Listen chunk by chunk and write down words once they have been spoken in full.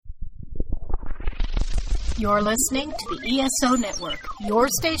You're listening to the ESO Network, your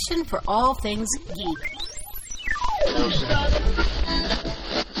station for all things geek.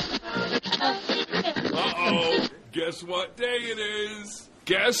 Uh-oh. Guess what day it is?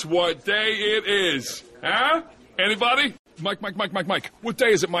 Guess what day it is? Huh? Anybody? Mike. What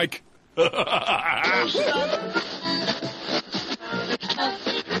day is it, Mike?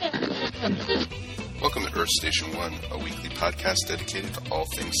 Welcome to Earth Station 1, a weekly podcast dedicated to all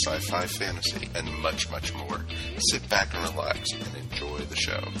things sci-fi, fantasy, and much, much more. Sit back and relax and enjoy the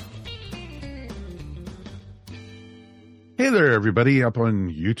show. Hey there, everybody, up on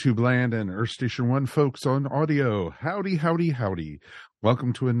YouTube land and Earth Station 1 folks on audio. Howdy.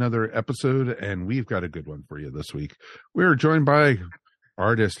 Welcome to another episode, and we've got a good one for you this week. We're joined by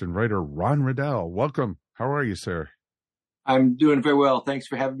artist and writer Randall. Welcome. How are you, sir? I'm doing very well. Thanks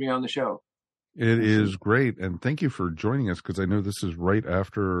for having me on the show. It is great, and thank you for joining us, because I know this is right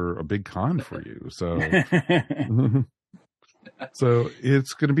after a big con for you. So, so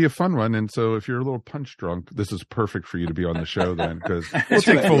it's going to be a fun one. And so, if you're a little punch drunk, this is perfect for you to be on the show then, because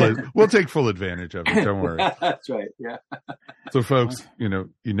we'll take full advantage of it. Don't worry. That's right. Yeah. So, folks, you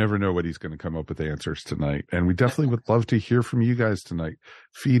never know what he's going to come up with answers tonight, and we definitely would love to hear from you guys tonight.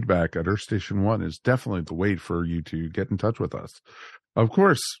 Feedback at Earth Station 1 is definitely the way for you to get in touch with us. Of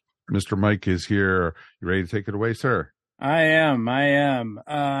course, Mr. Mike is here. You ready to take it away, sir? I am.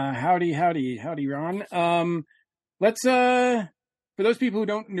 Howdy, Ron. Let's, for those people who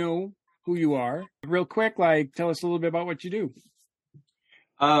don't know who you are, real quick, tell us a little bit about what you do.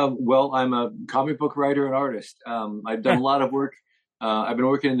 Well, I'm a comic book writer and artist. I've done a lot of work. I've been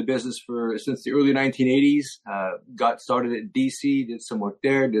working in the business since the early 1980s. Got started at DC, did some work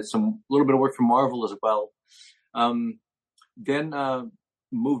there, did a little bit of work for Marvel as well. Then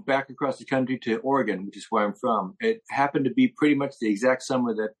moved back across the country to Oregon, which is where I'm from. It happened to be pretty much the exact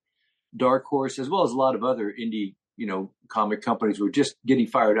summer that Dark Horse, as well as a lot of other indie, comic companies, were just getting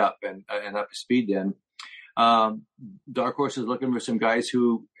fired up and up to speed then. Dark Horse was looking for some guys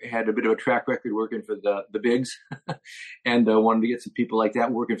who had a bit of a track record working for the bigs and wanted to get some people like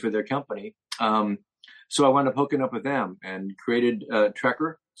that working for their company. So I wound up hooking up with them and created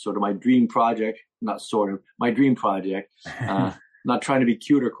Trekker, sort of my dream project, my dream project. Not trying to be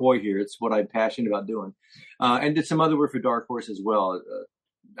cute or coy here. It's what I'm passionate about doing. And did some other work for Dark Horse as well.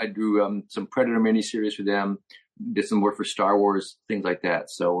 I drew some Predator miniseries for them, did some work for Star Wars, things like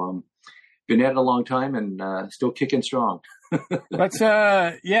that. So been at it a long time and still kicking strong. Let's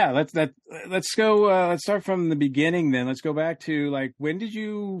go. Let's start from the beginning then. Let's go back to when did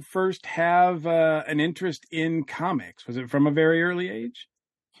you first have an interest in comics? Was it from a very early age?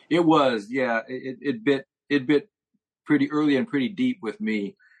 It was, yeah. It bit pretty early and pretty deep with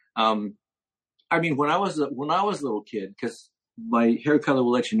me. When I was a little kid, because my hair color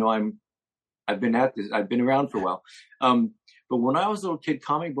will let you know I've been around for a while. But when I was a little kid,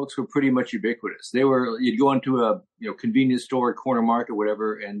 comic books were pretty much ubiquitous. You'd go into a convenience store, corner market,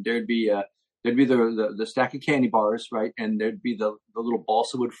 whatever, and there'd be the stack of candy bars, right? And there'd be the little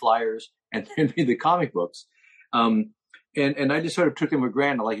balsa wood flyers, and there'd be the comic books. And I just sort of took them for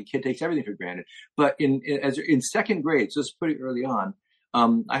granted, like a kid takes everything for granted. But in second grade, so it's pretty early on,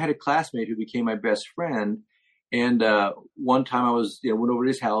 I had a classmate who became my best friend. And one time I went over to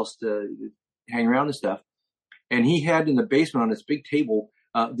his house to hang around and stuff. And he had in the basement on this big table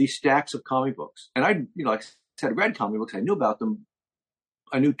these stacks of comic books. And I said, I read comic books. I knew about them.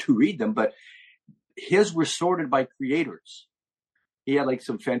 I knew to read them. But his were sorted by creators. He had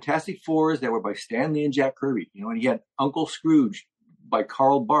some Fantastic Fours that were by Stan Lee and Jack Kirby, and he had Uncle Scrooge by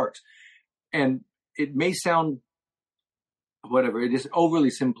Carl Barks. And it may sound whatever, it is overly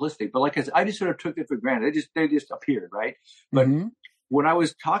simplistic, but like I said, I just sort of took it for granted. They just appeared, right? But when I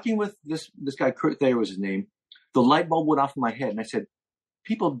was talking with this guy, Kurt Thayer was his name, the light bulb went off in my head, and I said,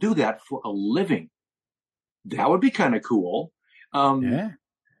 people do that for a living. That would be kind of cool. Yeah.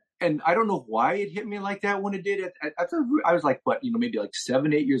 And I don't know why it hit me like that when it did. I was maybe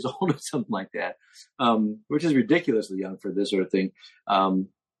 7, 8 years old or something like that, which is ridiculously young for this sort of thing.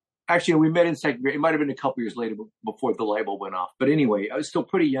 Actually, we met in second grade. It might have been a couple years later before the light bulb went off. But anyway, I was still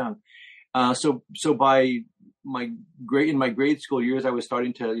pretty young. So by in my grade school years, I was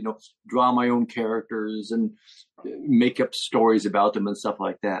starting to, draw my own characters and make up stories about them and stuff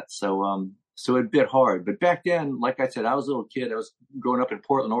like that. So it bit hard. But back then, like I said, I was a little kid. I was growing up in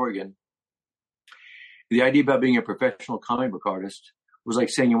Portland, Oregon. The idea about being a professional comic book artist was like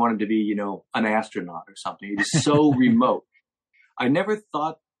saying you wanted to be, an astronaut or something. It is so remote. I never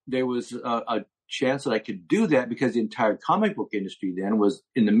thought there was a chance that I could do that, because the entire comic book industry then was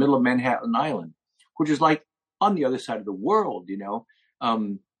in the middle of Manhattan Island, which is on the other side of the world,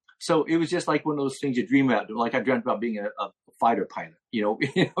 So it was just like one of those things you dream about. Like I dreamt about being a fighter pilot,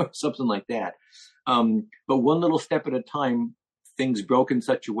 something like that. But one little step at a time, things broke in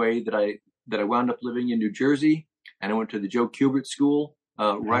such a way that I wound up living in New Jersey, and I went to the Joe Kubert School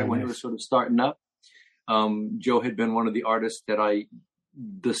right when it was sort of starting up. Joe had been one of the artists that I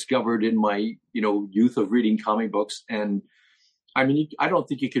discovered in my youth of reading comic books, and I mean, I don't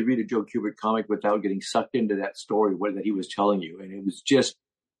think you could read a Joe Kubert comic without getting sucked into that story that he was telling you, and it was just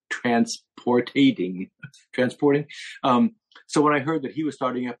transporting. So when I heard that he was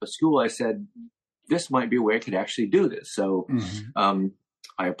starting up a school, I said, this might be a way I could actually do this. So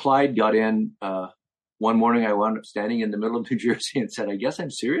I applied, got in. One morning I wound up standing in the middle of New Jersey and said, I guess I'm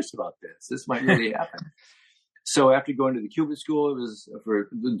serious about this. This might really happen. So after going to the Kubert School, it was for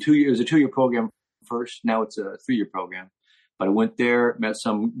 2 years, a 2-year program first. Now it's a 3-year program. But I went there, met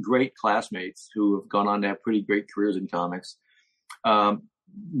some great classmates who have gone on to have pretty great careers in comics.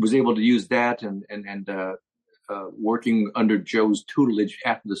 Was able to use that and working under Joe's tutelage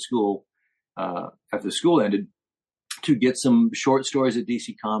after the school ended, to get some short stories at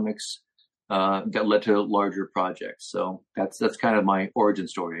DC Comics that led to larger projects. So that's kind of my origin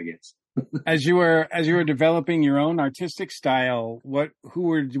story, I guess. As you were developing your own artistic style,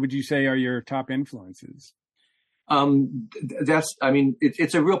 who would you say are your top influences? It's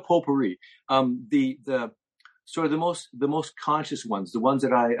a real potpourri. The sort of the most conscious ones, the ones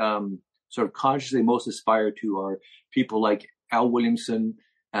that I sort of consciously most aspire to, are people like Al Williamson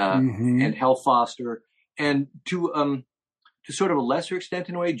and Hal Foster, and to sort of a lesser extent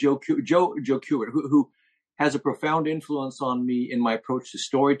in a way, Joe Kubert, who has a profound influence on me in my approach to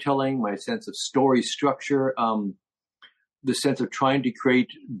storytelling, my sense of story structure, the sense of trying to create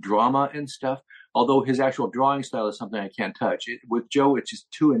drama and stuff. Although his actual drawing style is something I can't touch. With Joe, it's just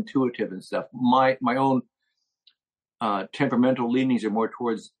too intuitive and stuff. My own temperamental leanings are more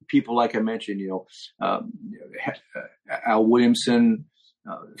towards people like I mentioned, Al Williamson,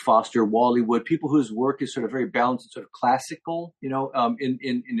 Foster, Wally Wood, people whose work is sort of very balanced and sort of classical, in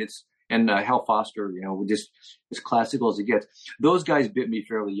its, and Hal Foster, just as classical as it gets. Those guys bit me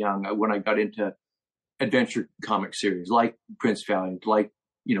fairly young when I got into adventure comic series like Prince Valiant, like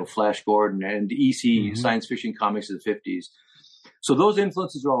Flash Gordon and EC science fiction comics of the 50s. So those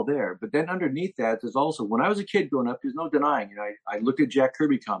influences are all there. But then underneath that, there's also, when I was a kid growing up, there's no denying, I looked at Jack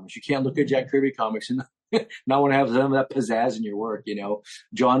Kirby comics. You can't look at Jack Kirby comics and not want to have some of that pizzazz in your work,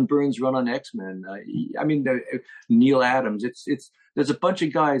 John Byrne's run on X-Men. Neil Adams. There's a bunch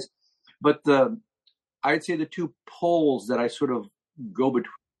of guys, but I'd say the two poles that I sort of go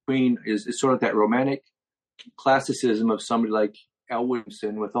between is sort of that romantic classicism of somebody like Al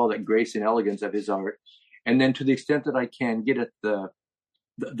Williamson with all that grace and elegance of his art, and then to the extent that I can get at the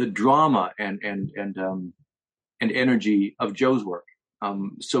drama and energy of Joe's work.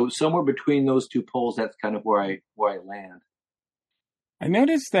 So somewhere between those two poles, that's kind of where I land. I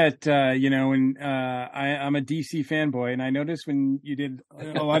noticed that when I'm a DC fanboy, and I noticed when you did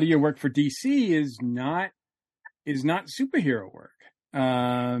a lot of your work for DC is not superhero work.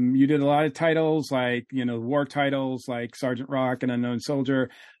 You did a lot of titles like, war titles like Sergeant Rock and Unknown Soldier,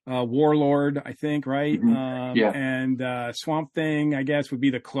 Warlord, I think, right? Yeah. And Swamp Thing, I guess, would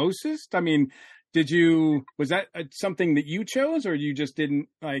be the closest. I mean, was that something that you chose, or you just didn't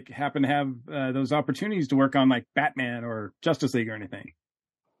happen to have those opportunities to work on like Batman or Justice League or anything?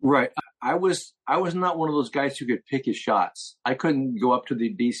 Right. I was not one of those guys who could pick his shots. I couldn't go up to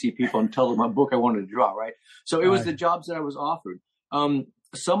the DC people and tell them what book I wanted to draw. Right. So it was the jobs that I was offered.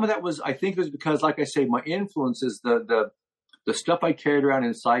 Some of that was, I think it was because, like I say, my influences, the stuff I carried around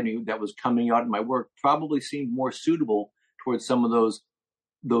inside me that was coming out in my work probably seemed more suitable towards some of those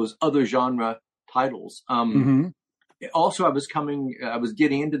other genre titles. Also, I was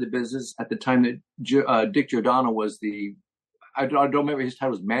getting into the business at the time that Dick Giordano was I don't remember his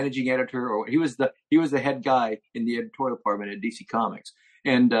title was managing editor, or he was the head guy in the editorial department at DC Comics.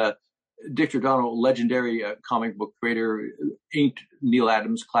 And Dick Giordano, legendary comic book creator, inked Neil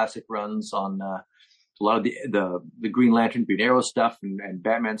Adams classic runs on a lot of the Green Lantern, Green Arrow stuff and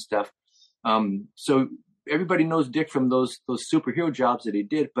Batman stuff. So everybody knows Dick from those superhero jobs that he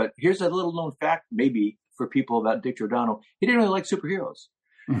did. But here's a little known fact, maybe for people, about Dick Giordano: he didn't really like superheroes.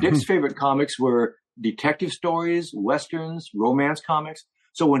 Dick's favorite comics were detective stories, westerns, romance comics.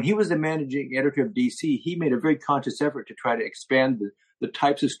 So when he was the managing editor of DC, he made a very conscious effort to try to expand the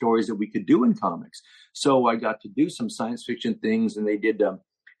types of stories that we could do in comics. So I got to do some science fiction things, and they did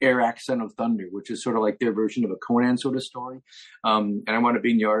Arak, Son of Thunder, which is sort of like their version of a Conan sort of story. And I wound up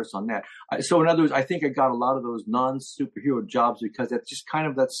being the artist on that. So in other words, I think I got a lot of those non-superhero jobs because that's just kind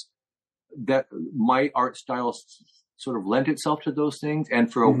of that my art style sort of lent itself to those things.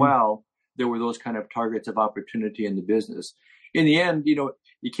 And for a while, there were those kind of targets of opportunity in the business. In the end,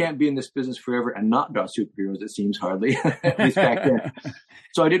 you can't be in this business forever and not draw superheroes, it seems, hardly, at least back then.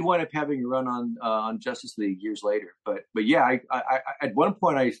 So I did wind up having a run on Justice League years later. But yeah, I at one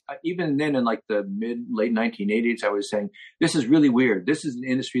point, I even then in like the late 1980s, I was saying, this is really weird. This is an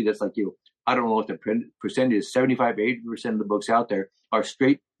industry that's like, I don't know what the percentage is, 75, 80% of the books out there are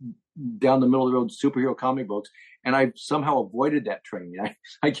straight down the middle of the road superhero comic books. And I've somehow avoided that train.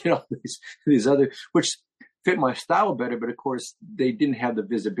 I get all these other, which fit my style better, but of course they didn't have the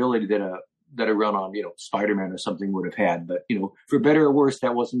visibility that a run on, Spider-Man or something would have had. But, for better or worse,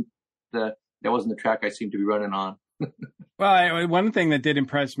 that wasn't the track I seemed to be running on. Well, one thing that did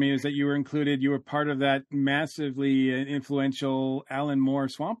impress me is that you were part of that massively influential Alan Moore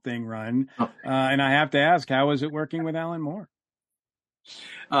Swamp Thing run. And I have to ask, how was it working with Alan Moore?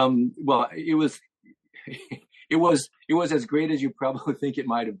 Well, it was as great as you probably think it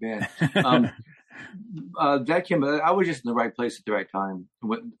might have been. I was just in the right place at the right time.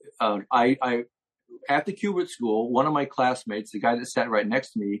 I at the Kubert School, one of my classmates, the guy that sat right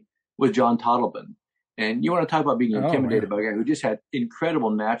next to me, was John Toddleben. And you want to talk about being intimidated by a guy who just had incredible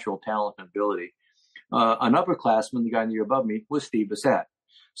natural talent and ability. An upperclassman, the guy in the year above me, was Steve Bissett.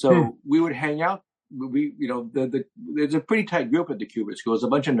 So we would hang out. There's a pretty tight group at the Kubert School. It's a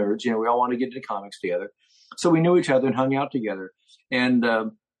bunch of nerds. We all want to get into comics together. So we knew each other and hung out together. And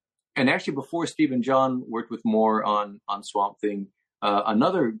actually, before Steve and John worked with Moore on Swamp Thing,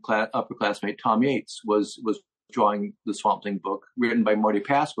 another upperclassmate, Tom Yates, was drawing the Swamp Thing book written by Marty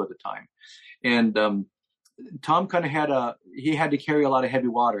Pasco at the time. And Tom kind of had to carry a lot of heavy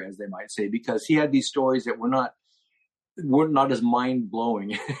water, as they might say, because he had these stories that were not as mind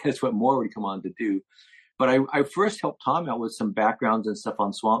blowing as what Moore would come on to do. But I first helped Tom out with some backgrounds and stuff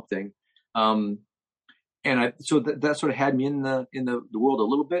on Swamp Thing. So that sort of had me in the world a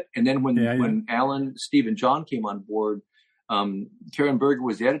little bit. And then when Alan, Steve, and John came on board, Karen Berger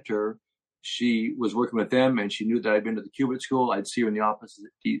was the editor. She was working with them, and she knew that I'd been to the Kubert School. I'd see her in the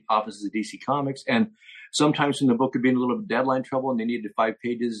offices of DC Comics. And sometimes when the book would be in a little bit of deadline trouble and they needed 5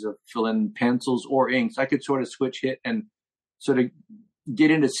 pages of fill-in pencils or inks, I could sort of switch hit and sort of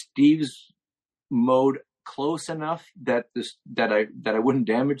get into Steve's mode close enough that I wouldn't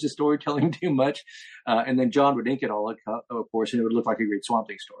damage the storytelling too much. And then John would ink it all, of course, and it would look like a great Swamp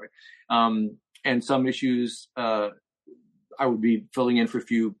Thing story. And some issues, I would be filling in for a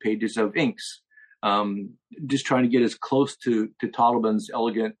few pages of inks, just trying to get as close to Toddleben's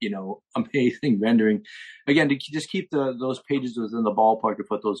elegant, amazing rendering. Again, to just keep those pages within the ballpark of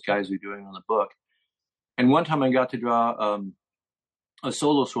what those guys were doing on the book. And one time I got to draw a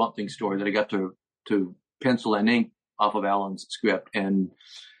solo Swamp Thing story that I got to pencil and ink off of Alan's script, and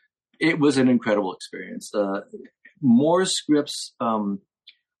it was an incredible experience. Moore's scripts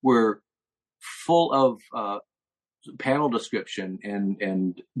were full of panel description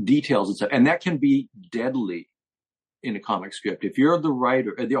and details and stuff, and that can be deadly in a comic script. If you're the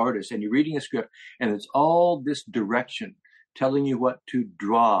writer or the artist and you're reading a script and it's all this direction telling you what to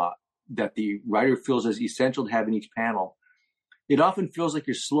draw that the writer feels is essential to have in each panel, it often feels like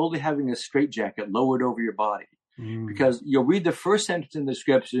you're slowly having a straitjacket lowered over your body, because you'll read the first sentence in the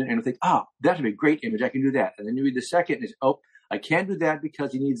script and you'll think, that'd be a great image, I can do that. And then you read the second and it's, I can't do that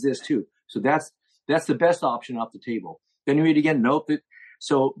because he needs this too. So that's the best option off the table. Then you read again, nope.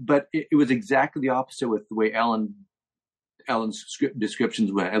 But it was exactly the opposite with the way Alan's script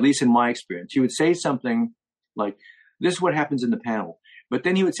descriptions went, at least in my experience. He would say something like, this is what happens in the panel. But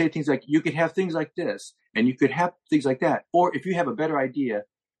then he would say things like, you could have things like this, and you could have things like that. Or if you have a better idea,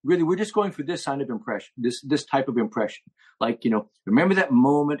 really, we're just going for this kind of impression, this type of impression. Like, remember that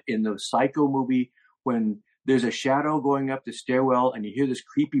moment in the Psycho movie when there's a shadow going up the stairwell and you hear this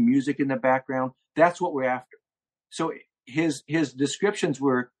creepy music in the background? That's what we're after. So his descriptions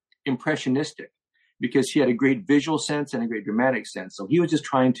were impressionistic because he had a great visual sense and a great dramatic sense. So he was just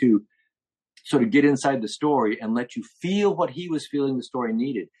trying to sort of get inside the story and let you feel what he was feeling the story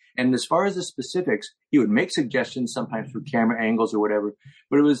needed. And as far as the specifics, he would make suggestions sometimes for camera angles or whatever,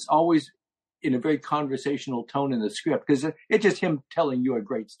 but it was always in a very conversational tone in the script because it's just him telling you a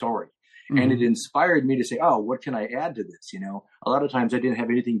great story. And it inspired me to say, what can I add to this? A lot of times I didn't have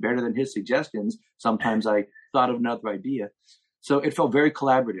anything better than his suggestions. Sometimes I thought of another idea. So it felt very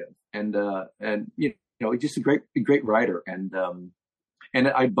collaborative and just a great writer. And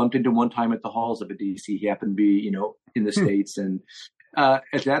I bumped into one time at the halls of a DC. He happened to be, in the States. And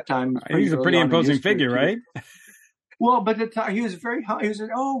at that time, he's a pretty imposing figure, right? Well, but at the time he was very high. He was like,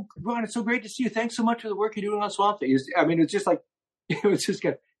 "Oh, Ron, it's so great to see you. Thanks so much for the work you're doing on Swamp Thing." It was just like, it was just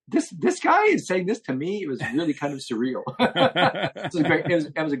kind of, this guy is saying this to me. It was really kind of surreal.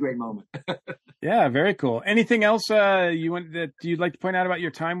 It was a great moment. Yeah, very cool. Anything else you'd like to point out about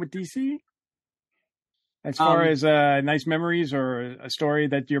your time with DC? As far as nice memories or a story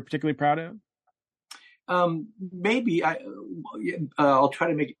that you're particularly proud of? Maybe I'll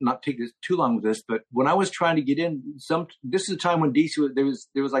try to not take this too long with this, but when I was trying to get in, this is a time when DC there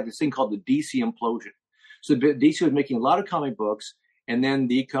was like this thing called the DC implosion. So DC was making a lot of comic books, and then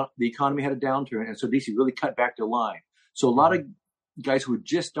the economy had a downturn, and so DC really cut back their line. So a lot of guys who were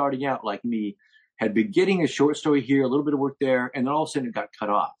just starting out, like me, had been getting a short story here, a little bit of work there, and then all of a sudden it got cut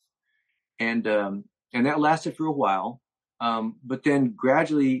off, and that lasted for a while. But then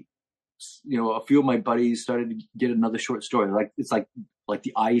gradually, a few of my buddies started to get another short story. It's like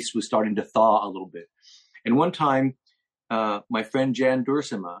the ice was starting to thaw a little bit. And one time, my friend Jan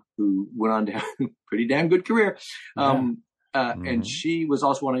Dursema, who went on to have a pretty damn good career, and she was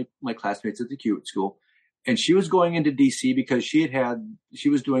also one of my classmates at the Q school, and she was going into DC because she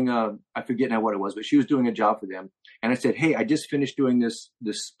was doing I forget now what it was, but she was doing a job for them. And I said, hey, I just finished doing this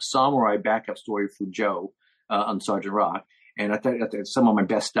samurai backup story for Joe on Sergeant Rock. And I thought that's some of my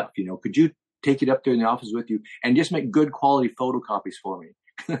best stuff. Could you take it up there in the office with you and just make good quality photocopies for me?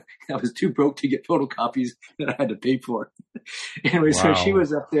 I was too broke to get photocopies that I had to pay for. Anyway, So she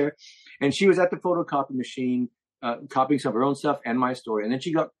was up there, and she was at the photocopy machine, copying some of her own stuff and my story. And then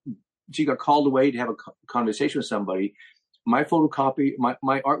she got called away to have a conversation with somebody. My photocopy,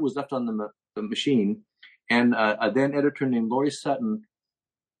 my art was left on the machine, and a then editor named Laurie Sutton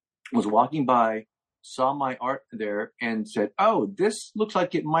was walking by, saw my art there, and said, "Oh, this looks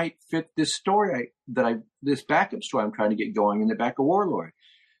like it might fit this story this backup story I'm trying to get going in the back of Warlord."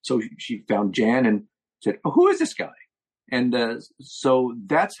 So she found Jan and said, "Oh, who is this guy?" And so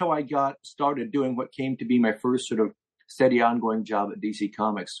that's how I got started doing what came to be my first sort of steady ongoing job at DC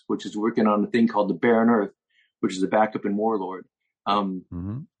Comics, which is working on a thing called The Barren Earth, which is a backup in Warlord.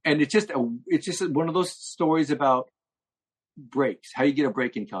 And it's just one of those stories about breaks, how you get a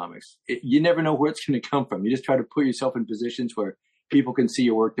break in comics. You never know where it's going to come from. You just try to put yourself in positions where people can see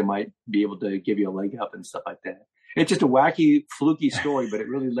your work that might be able to give you a leg up and stuff like that. It's just a wacky, fluky story, but it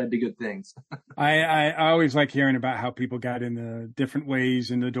really led to good things. I always like hearing about how people got in the different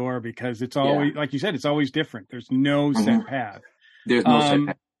ways in the door, because it's always, like you said, it's always different. There's no set path. There's no set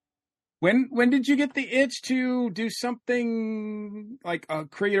path. When did you get the itch to do something like a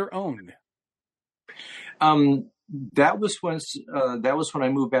creator owned? That was when I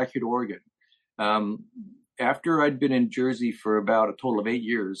moved back here to Oregon. After I'd been in Jersey for about a total of 8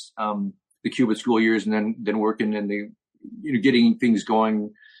 years, the Cuban school years, and then working in getting things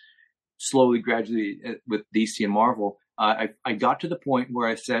going slowly, gradually with DC and Marvel, I got to the point where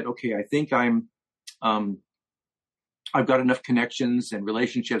I said, okay, I think I've got enough connections and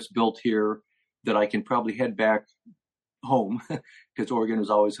relationships built here that I can probably head back home, because Oregon was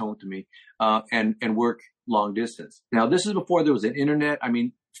always home to me, and work long distance. Now, this is before there was an internet. I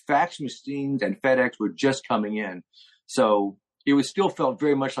mean, fax machines and FedEx were just coming in. So it was still felt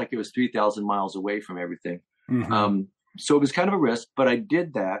very much like it was 3,000 miles away from everything. So it was kind of a risk, but I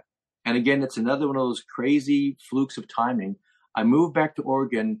did that. And again, it's another one of those crazy flukes of timing. I moved back to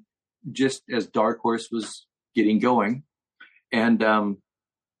Oregon just as Dark Horse was getting going. And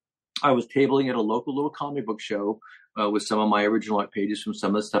I was tabling at a local little comic book show with some of my original art pages from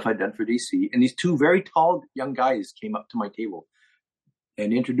some of the stuff I'd done for DC. And these two very tall young guys came up to my table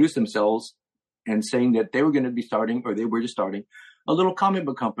and introduced themselves and saying that they were going to be starting, or they were just starting, a little comic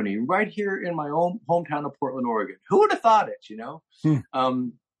book company right here in my own hometown of Portland, Oregon. Who would have thought it,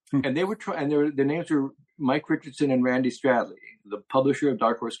 And they were their names were Mike Richardson and Randy Stradley, the publisher of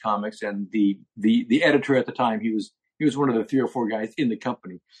Dark Horse Comics and the editor at the time. He was one of the 3 or 4 guys in the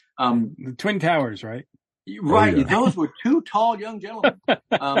company. The Twin Towers, right? Right. Oh, yeah. Those were 2 tall young gentlemen.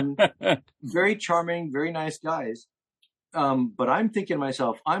 Very charming, very nice guys. But I'm thinking to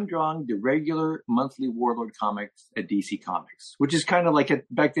myself, I'm drawing the regular monthly Warlord comics at DC Comics, which is kind of like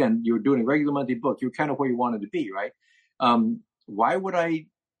back then you were doing a regular monthly book. You were kind of where you wanted to be, right? Why would I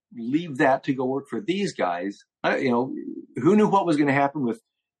leave that to go work for these guys? Who knew what was going to happen with,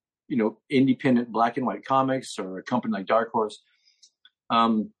 independent black and white comics or a company like Dark Horse.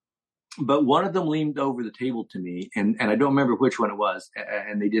 But one of them leaned over the table to me, and I don't remember which one it was.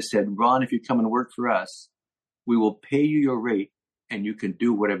 And they just said, "Ron, if you come and work for us, we will pay you your rate and you can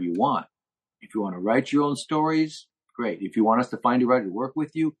do whatever you want. If you want to write your own stories, great. If you want us to find a writer to work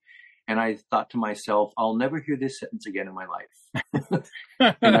with you." And I thought to myself, I'll never hear this sentence again in my life.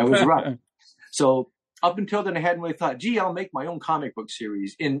 And I was right. So up until then, I hadn't really thought, gee, I'll make my own comic book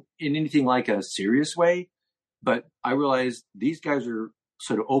series in anything like a serious way. But I realized these guys are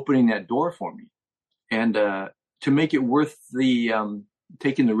sort of opening that door for me. And to make it worth the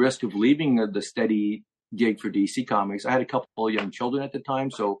taking the risk of leaving the steady gig for DC Comics, I had a couple of young children at the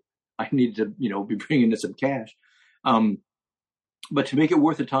time, so I needed to, be bringing in some cash. But to make it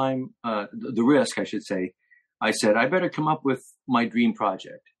worth the risk, I should say, I said, I better come up with my dream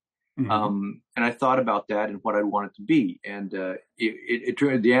project. Mm-hmm. And I thought about that and what I want it to be. And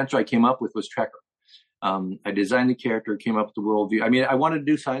the answer I came up with was Trekker. I designed the character, came up with the worldview. I mean, I wanted to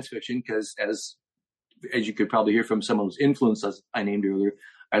do science fiction because as you could probably hear from some of those influences I named earlier,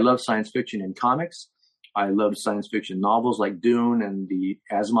 I love science fiction in comics. I love science fiction novels like Dune and the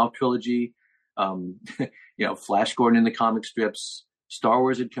Asimov trilogy. Flash Gordon in the comic strips. Star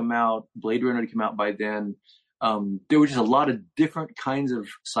Wars had come out. Blade Runner had come out by then. There were just a lot of different kinds of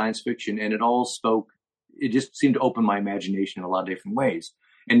science fiction, and it just seemed to open my imagination in a lot of different ways.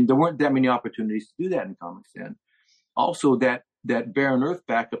 And there weren't that many opportunities to do that in comics then. Also, that Barren Earth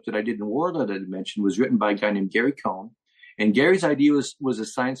backup that I did in Warlord that I mentioned was written by a guy named Gary Cohn. And Gary's idea was a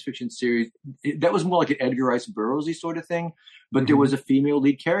science fiction series that was more like an Edgar Rice Burroughs-y sort of thing, but there was a female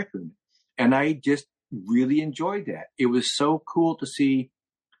lead character in it. And I just really enjoyed that. It was so cool to see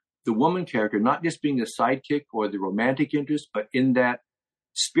the woman character not just being the sidekick or the romantic interest, but in that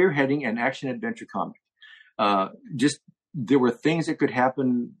spearheading an action adventure comic. There were things that could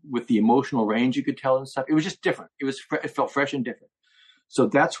happen with the emotional range you could tell and stuff. It was just different. It felt fresh and different. So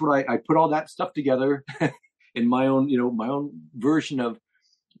that's what I put all that stuff together in my own version of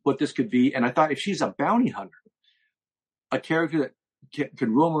what this could be. And I thought, if she's a bounty hunter, a character that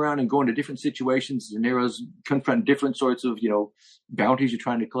can roam around and go into different situations, scenarios, confront different sorts of, bounties you're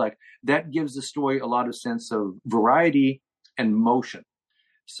trying to collect, that gives the story a lot of sense of variety and motion.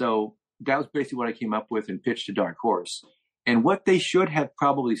 So that was basically what I came up with and pitched to Dark Horse. And what they should have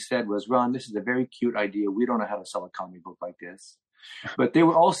probably said was, Ron, this is a very cute idea. We don't know how to sell a comic book like this. But they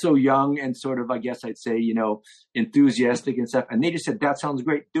were also young and sort of, I guess I'd say, enthusiastic and stuff. And they just said, that sounds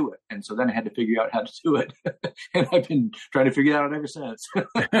great, do it. And so then I had to figure out how to do it. And I've been trying to figure that out ever since.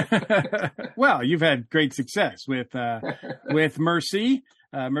 Well, you've had great success with Mercy.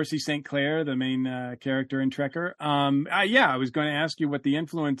 Mercy St. Clair, the main character in Trekker. I was going to ask you what the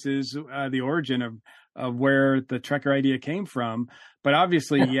influence is, the origin of where the Trekker idea came from. But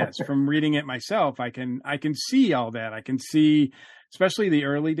obviously, yes, from reading it myself, I can see all that. I can see, especially the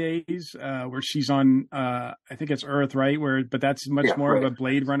early days where she's on, I think it's Earth, right? But that's much more of a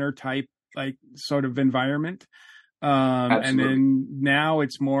Blade Runner type, like sort of environment. And then now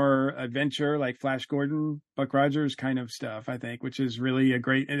it's more adventure, like Flash Gordon, Buck Rogers kind of stuff, I think, which is really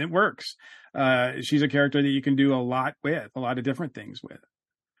and it works. She's a character that you can do a lot of different things with.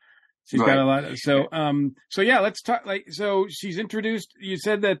 She's got a lot. So yeah, let's talk. So she's introduced. You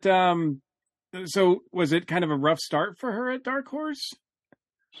said that. So was it kind of a rough start for her at Dark Horse?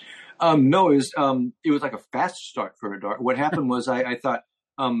 No, it was like a fast start for her. What happened was I thought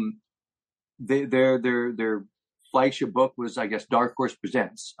their flagship book was, I guess, Dark Horse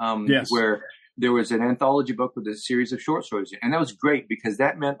Presents, yes, where there was an anthology book with a series of short stories, and that was great because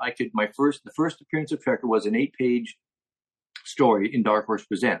that meant the first appearance of Trekker was an 8-page story in Dark Horse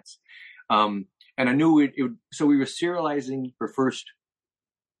Presents. And I knew so we were serializing her first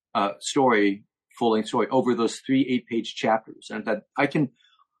full-length story over those 3 8-page chapters. And that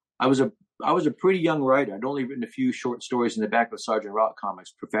I was a pretty young writer. I'd only written a few short stories in the back of Sergeant Rock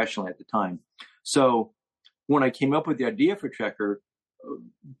comics professionally at the time. So when I came up with the idea for Trekker,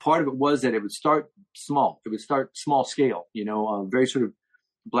 part of it was that it would start small. It would start small scale, very sort of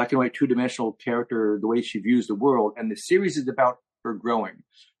black and white, 2-dimensional character, the way she views the world. And the series is about her growing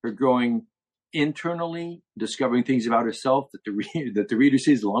internally, discovering things about herself that the reader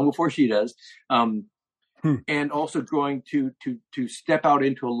sees long before she does. And also growing to step out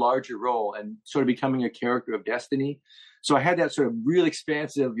into a larger role and sort of becoming a character of destiny. So I had that sort of real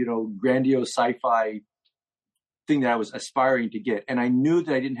expansive, grandiose sci-fi thing that I was aspiring to get. And I knew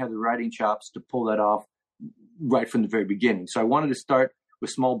that I didn't have the writing chops to pull that off right from the very beginning. So I wanted to start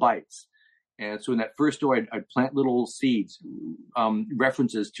with small bites. And so in that first story, I'd plant little seeds,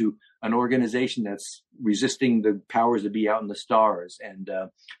 references to an organization that's resisting the powers that be out in the stars and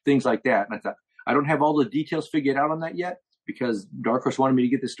things like that. And I thought, I don't have all the details figured out on that yet because Dark Horse wanted me to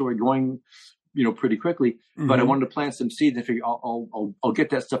get this story going, pretty quickly. Mm-hmm. But I wanted to plant some seeds and figure I'll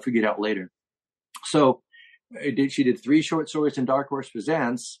get that stuff figured out later. So she did 3 short stories in Dark Horse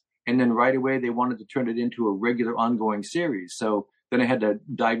Presents, and then right away they wanted to turn it into a regular ongoing series. So then I had to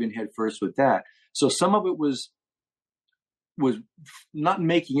dive in head first with that. So some of it was not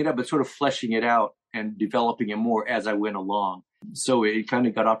making it up, but sort of fleshing it out and developing it more as I went along. So it kind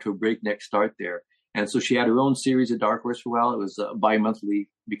of got off to a breakneck start there. And so she had her own series at Dark Horse for a while. It was bi-monthly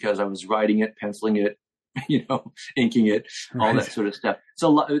because I was writing it, penciling it, inking it, all that sort of stuff.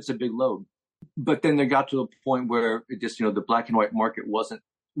 It's a big load. But then they got to a point where it just, the black and white market wasn't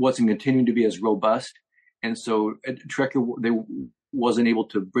continuing to be as robust. And so Trekker, they wasn't able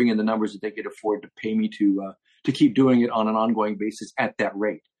to bring in the numbers that they could afford to pay me to keep doing it on an ongoing basis at that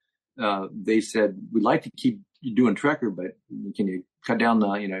rate. They said, we'd like to keep doing Trekker, but can you cut down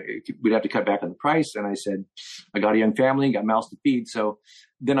we'd have to cut back on the price. And I said, I got a young family, got mouths to feed. So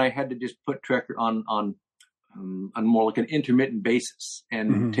then I had to just put Trekker on more like an intermittent basis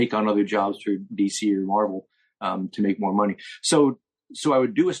and take on other jobs through DC or Marvel to make more money. So I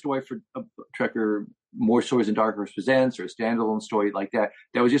would do a story for Trekker, more stories in Dark Horse Presents, or a standalone story like that.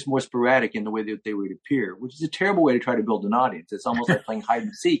 That was just more sporadic in the way that they would appear, which is a terrible way to try to build an audience. It's almost like playing hide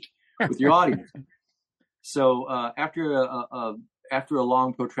and seek with your audience. So after a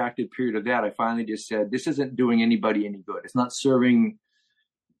long protracted period of that, I finally just said, this isn't doing anybody any good. It's not serving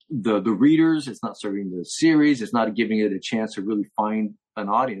the readers. It's not serving the series. It's not giving it a chance to really find an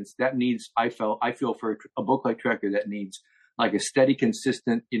audience. That needs, I feel for a book like Trekker, that needs like a steady,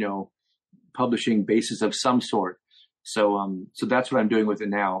 consistent, publishing basis of some sort. So that's what I'm doing with it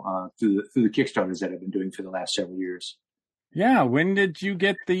now, through the Kickstarters that I've been doing for the last several years. Yeah. When did you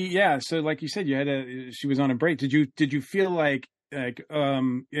get so like you said, she was on a break. Did you feel like,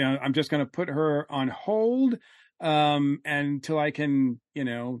 I'm just going to put her on hold, until I can,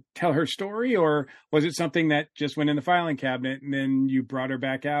 tell her story? Or was it something that just went in the filing cabinet and then you brought her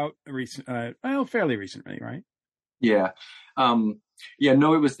back out fairly recently, right? Yeah.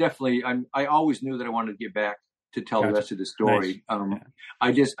 No, it was definitely, I always knew that I wanted to get back to tell the rest of the story.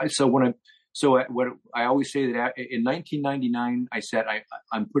 Nice. What I always say that in 1999, I said,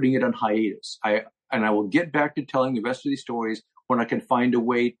 I'm putting it on hiatus. And I will get back to telling the rest of these stories when I can find a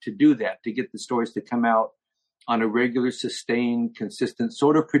way to do that, to get the stories to come out on a regular, sustained, consistent,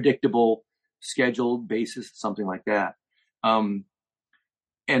 sort of predictable, scheduled basis, something like that. And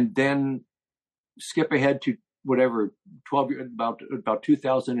then skip ahead to about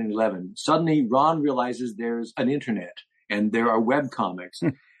 2011. Suddenly, Ron realizes there's an internet and there are web comics.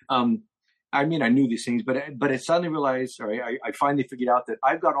 I knew these things, but I suddenly realized, I finally figured out that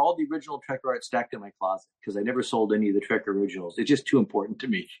I've got all the original Trekker art stacked in my closet because I never sold any of the Trekker originals. It's just too important to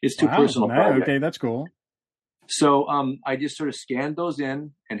me. It's too personal. Okay, that's cool. So I just sort of scanned those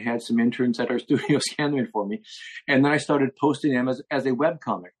in and had some interns at our studio scan them in for me. And then I started posting them as a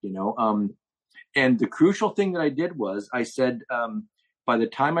webcomic, and the crucial thing that I did was I said, by the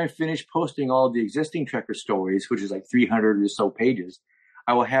time I finish posting all of the existing Trekker stories, which is like 300 or so pages,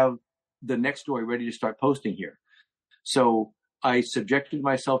 I will have the next story ready to start posting here. So I subjected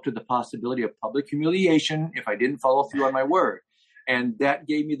myself to the possibility of public humiliation if I didn't follow through on my word. And that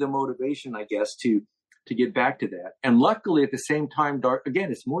gave me the motivation, I guess, to get back to that. And luckily at the same time,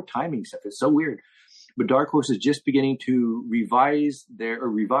 it's more timing stuff. It's so weird. But Dark Horse is just beginning to revive their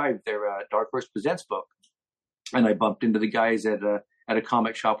Dark Horse Presents book. And I bumped into the guys at a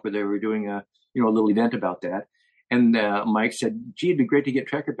comic shop where they were doing a little event about that. And Mike said, gee, it'd be great to get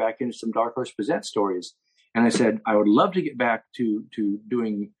Trekker back into some Dark Horse Presents stories. And I said, I would love to get back to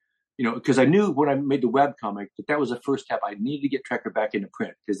doing, because I knew when I made the web comic that was the first step. I needed to get Trekker back into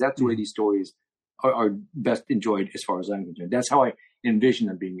print because that's the way these stories are best enjoyed as far as I'm concerned. That's how I envision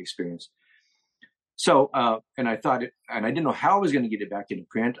them being experienced. So, and I thought and I didn't know how I was going to get it back into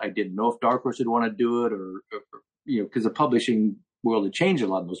print. I didn't know if Dark Horse would want to do it or because the publishing world had changed a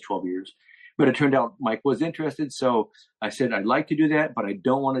lot in those 12 years. But it turned out Mike was interested. So I said, I'd like to do that, but I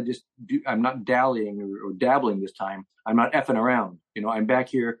don't want to just I'm not dallying or dabbling this time. I'm not effing around. I'm back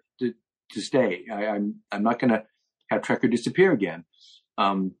here to stay. I'm not going to have Trekker disappear again.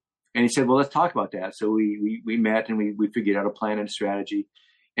 And he said, well, let's talk about that. So we met and we figured out a plan and a strategy.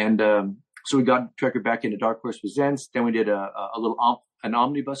 And so we got Trekker back into Dark Horse Presents. Then we did an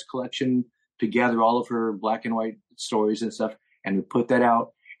omnibus collection to gather all of her black and white stories and stuff. And we put that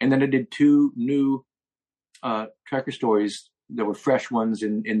out. And then I did 2 new Trekker stories that were fresh ones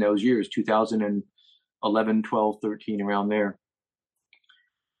in those years, 2011, 12, 13, around there.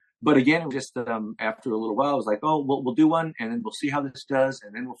 But again, just after a little while, I was like, oh, we'll do one, and then we'll see how this does,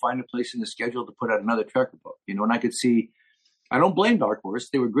 and then we'll find a place in the schedule to put out another Trekker book. And I could see, I don't blame Dark Horse.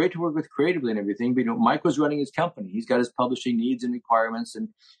 They were great to work with creatively and everything, but Mike was running his company. He's got his publishing needs and requirements and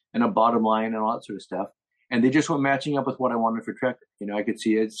a bottom line and all that sort of stuff. And they just weren't matching up with what I wanted for Trekker. I could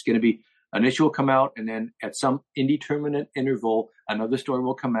see it's going to be an issue will come out, and then at some indeterminate interval, another story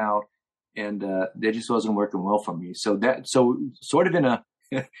will come out, and that just wasn't working well for me. So sort of in a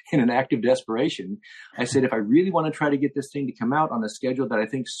in an act of desperation, I said, if I really want to try to get this thing to come out on a schedule that I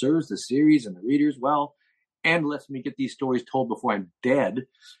think serves the series and the readers well, and lets me get these stories told before I'm dead,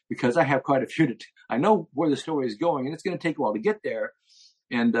 because I have quite a few I know where the story is going, and it's going to take a while to get there.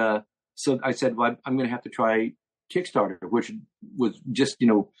 And so I said, well, I'm going to have to try Kickstarter, which was just,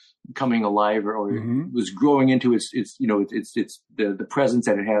 coming alive or was growing into its the presence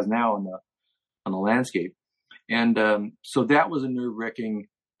that it has now on the landscape. And so that was a nerve-wracking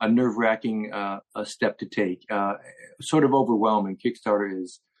step to take, sort of overwhelming. Kickstarter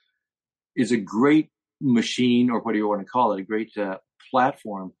is a great machine, or what do you want to call it, a great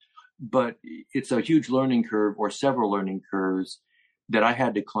platform, but it's a huge learning curve, or several learning curves, that I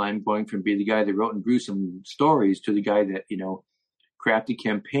had to climb, going from being the guy that wrote and drew some stories to the guy that, crafted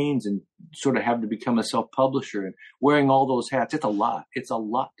campaigns and sort of having to become a self-publisher and wearing all those hats. It's a lot. It's a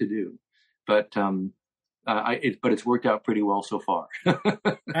lot to do, but it's worked out pretty well so far.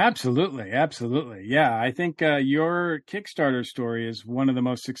 Absolutely. Yeah, I think your Kickstarter story is one of the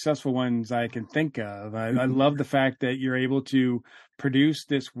most successful ones I can think of. I love the fact that you're able to produce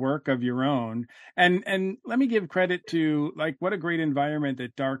this work of your own. And let me give credit to, like, what a great environment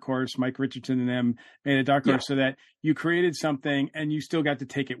that Dark Horse, Mike Richardson and them made at Dark Horse, so that you created something and you still got to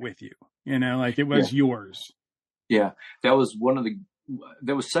take it with you. Like it was yours. Yeah, that was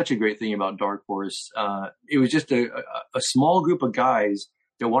that was such a great thing about Dark Horse. It was just a small group of guys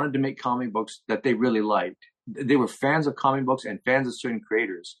that wanted to make comic books that they really liked. They were fans of comic books and fans of certain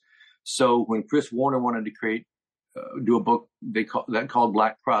creators. So when Chris Warner wanted to do a book called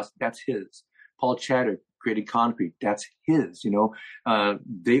Black Cross, that's his. Paul Chadwick created Concrete, that's his.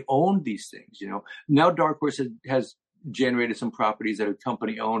 They owned these things. Now Dark Horse has generated some properties that are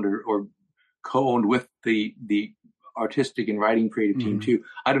company owned or co-owned with the artistic and writing creative team too.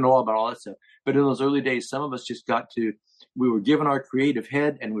 I don't know all about all that stuff, but in those early days, some of us just we were given our creative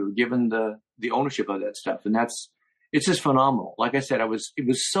head, and we were given the ownership of that stuff. And it's just phenomenal. Like I said, it was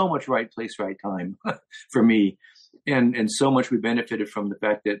so much right place, right time for me. And so much we benefited from the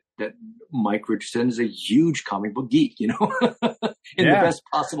fact that Mike Richardson is a huge comic book geek, in the best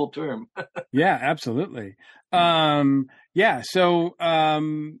possible term. Yeah, absolutely. So,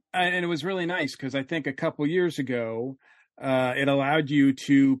 and it was really nice because I think a couple years ago, it allowed you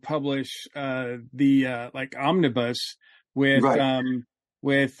to publish the like omnibus with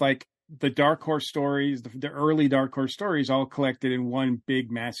like the Dark Horse stories, the early Dark Horse stories, all collected in one big,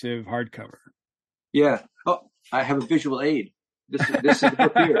 massive hardcover. Yeah. Oh, I have a visual aid. This is the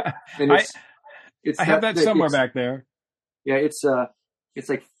book here, and I have that somewhere back there. Yeah, it's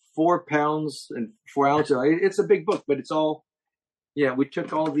like 4 pounds and 4 ounces. It's a big book, but it's all. Yeah, we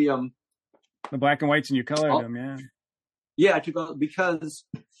took all the black and whites and you colored them. Yeah. Yeah, I took all because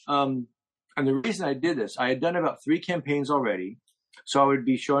and the reason I did this, I had done about 3 campaigns already, so I would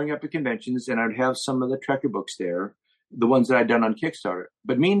be showing up at conventions and I'd have some of the Trekker books there, the ones that I'd done on Kickstarter.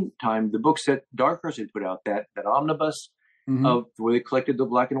 But meantime, the books that Dark Horse had put out, that omnibus of where they collected the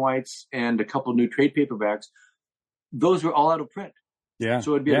black and whites and a couple new trade paperbacks, those were all out of print. Yeah.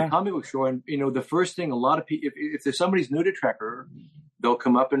 So it'd be at a comic book store, and the first thing a lot of people, if there's somebody's new to Trekker, they'll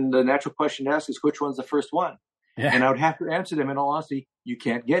come up and the natural question to ask is which one's the first one. Yeah. And I would have to answer them in all honesty, you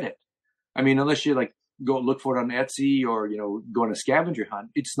can't get it. I mean, unless you go look for it on Etsy or go on a scavenger hunt.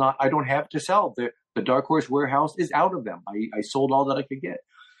 It's not. I don't have to sell. The Dark Horse warehouse is out of them. I sold all that I could get,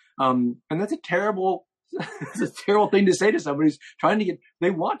 and that's a terrible. It's a terrible thing to say to somebody who's trying to they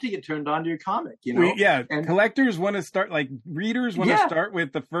want to get turned on to your comic, And collectors want to start, readers want to start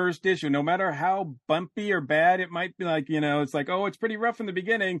with the first issue, no matter how bumpy or bad it might be. It's like, oh, it's pretty rough in the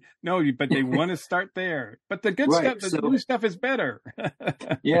beginning. No, but they want to start there. But the good stuff, the new stuff is better.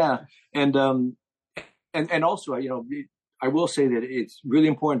 Yeah. And also, I will say that it's really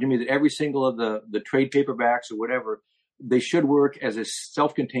important to me that every single of the trade paperbacks or whatever, they should work as a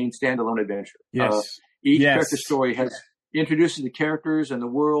self-contained standalone adventure. Yes. Each character story introduces the characters and the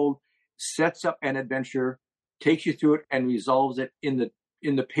world, sets up an adventure, takes you through it, and resolves it in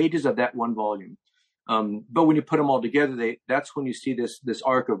the pages of that one volume. But when you put them all together, that's when you see this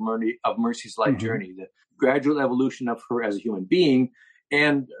arc of Mercy's life journey, the gradual evolution of her as a human being,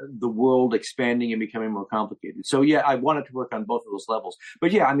 and the world expanding and becoming more complicated. So yeah, I wanted to work on both of those levels.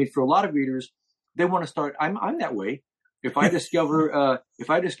 But yeah, I mean, for a lot of readers, they want to start. I'm that way. If I discover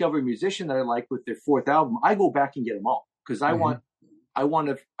a musician that I like with their 4th album, I go back and get them all because I want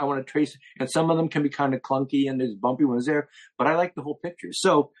to trace. And some of them can be kind of clunky and there's bumpy ones there, but I like the whole picture.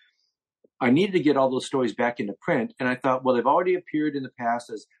 So I needed to get all those stories back into print, and I thought, well, they've already appeared in the past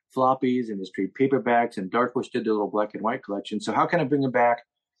as floppies and as trade paperbacks, and Dark Horse did their little black and white collection. So how can I bring them back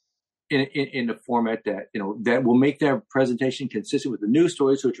in a format that, that will make their presentation consistent with the news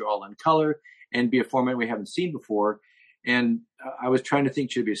stories, which are all in color, and be a format we haven't seen before. And I was trying to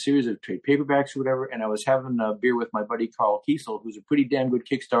think, should it be a series of trade paperbacks or whatever? And I was having a beer with my buddy Carl Kiesel, who's a pretty damn good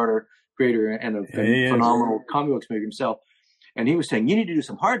Kickstarter creator and a phenomenal comic books maker himself. And he was saying, you need to do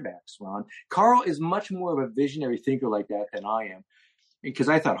some hardbacks, Ron. Carl is much more of a visionary thinker like that than I am. Because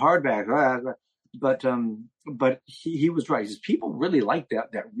I thought hardback, but he was right. He says, people really like that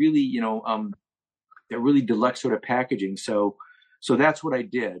really, that really deluxe sort of packaging. So that's what I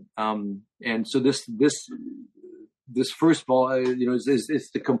did. And so this first vol,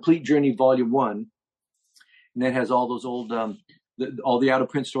 it's the Complete Journey Volume 1, and that has all those old, all the out of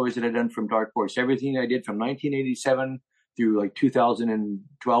print stories that I'd done from Dark Horse, everything I did from 1987 through like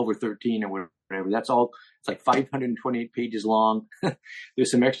 2012 or 13 or whatever. That's all. It's like 528 pages long.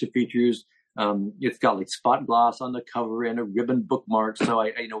 There's some extra features. It's got like spot gloss on the cover and a ribbon bookmark. So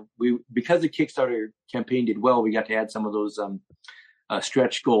because the Kickstarter campaign did well, we got to add some of those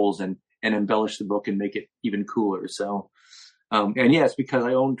stretch goals and embellish the book and make it even cooler. So, and yes, because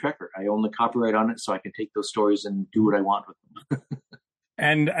I own Trekker, I own the copyright on it, so I can take those stories and do what I want with them.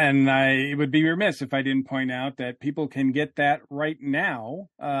 And I would be remiss if I didn't point out that people can get that right now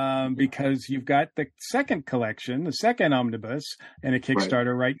because you've got the second collection, the second omnibus, and a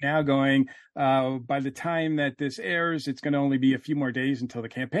Kickstarter right now going. By the time that this airs, it's going to only be a few more days until the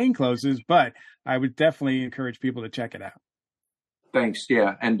campaign closes, but I would definitely encourage people to check it out. Thanks.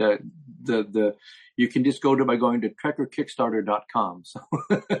 Yeah. And you can just go by going to trekkerkickstarter.com. So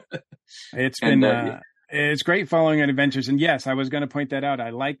it's been it's great following adventures. And yes, I was going to point that out. I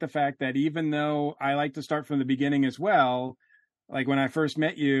like the fact that even though I like to start from the beginning as well, like when I first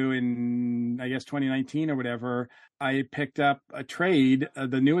met you in, I guess, 2019 or whatever, I picked up a trade,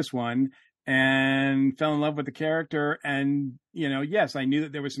 the newest one, and fell in love with the character. And, yes, I knew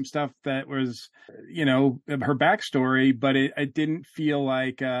that there was some stuff that was, her backstory, but it didn't feel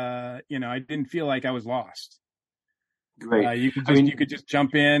like, I didn't feel like I was lost. Great. You could just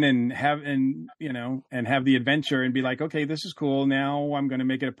jump in and have the adventure and be like, okay, this is cool. Now I'm going to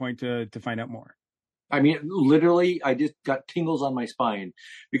make it a point to find out more. I mean, literally, I just got tingles on my spine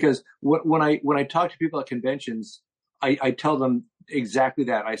because when I talk to people at conventions, I tell them exactly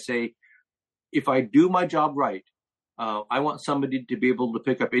that. I say, if I do my job right, I want somebody to be able to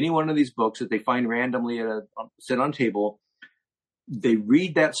pick up any one of these books that they find randomly sit on a table. They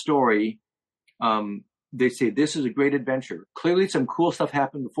read that story. They say, this is a great adventure. Clearly some cool stuff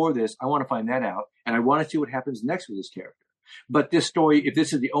happened before this. I want to find that out. And I want to see what happens next with this character. But this story, if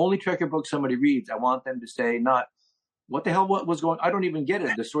this is the only Trekker book somebody reads, I want them to say, not, what the hell, what was going on? I don't even get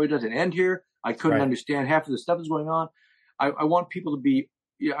it. The story doesn't end here. I couldn't understand half of the stuff that's going on. I want people to be,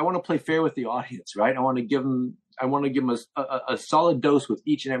 I want to play fair with the audience, right? I want to give them a solid dose with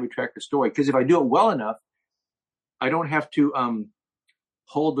each and every Trekker story. Because if I do it well enough, I don't have to,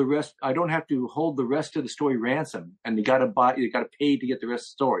 hold the rest. I don't have to hold the rest of the story ransom, and you got to pay to get the rest of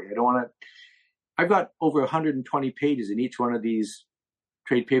the story. I don't want to. I've got over 120 pages in each one of these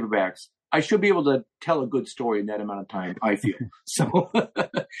trade paperbacks. I should be able to tell a good story in that amount of time, I feel. So,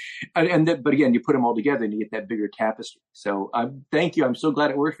 but again, you put them all together and you get that bigger tapestry. So thank you. I'm so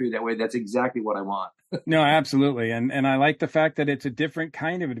glad it worked for you that way. That's exactly what I want. No, absolutely. And I like the fact that it's a different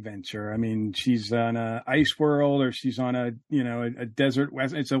kind of adventure. I mean, she's on a ice world, or she's on a desert.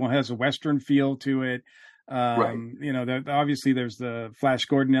 It has a Western feel to it. Obviously there's the Flash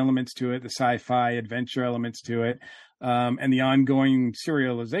Gordon elements to it, the sci-fi adventure elements to it, and the ongoing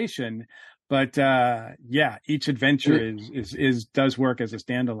serialization. But each adventure does work as a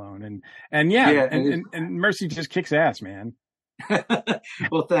standalone, and Mercy just kicks ass, man.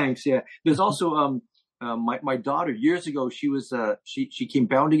 Well, thanks. Yeah, there's also my daughter years ago. She was she came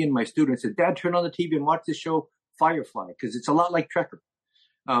bounding in my studio and said, "Dad, turn on the TV and watch this show Firefly, because it's a lot like Trekker."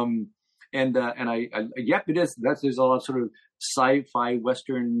 And yep, it is. There's a lot of sort of sci-fi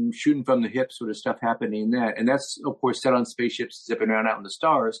Western shooting from the hip sort of stuff happening in that. And that's, of course, set on spaceships zipping around out in the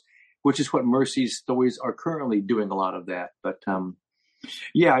stars, which is what Mercy's stories are currently doing, a lot of that. But,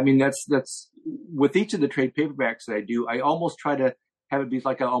 I mean, that's with each of the trade paperbacks that I do, I almost try to have it be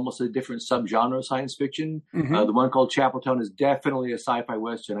like almost a different subgenre of science fiction. Mm-hmm. The one called Chapeltown is definitely a sci-fi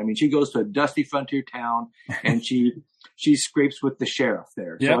Western. I mean, she goes to a dusty frontier town and she scrapes with the sheriff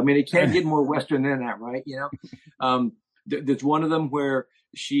there. Yep. So, I mean, it can't get more Western than that, right? There's one of them where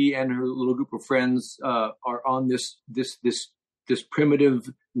she and her little group of friends are on this primitive,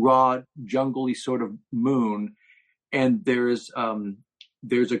 raw, jungle-y sort of moon, and there's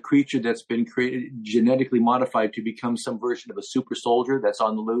a creature that's been created, genetically modified to become some version of a super soldier that's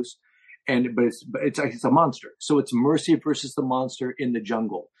on the loose, but it's a monster. So it's Mercy versus the monster in the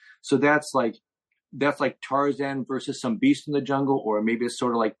jungle. So that's like Tarzan versus some beast in the jungle, or maybe it's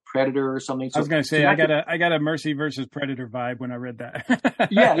sort of like Predator or something. So, I was going to say, I got a Mercy versus Predator vibe when I read that.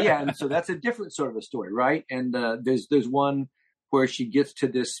 yeah. And so that's a different sort of a story, right? And there's one where she gets to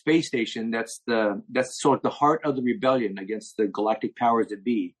this space station that's sort of the heart of the rebellion against the galactic powers that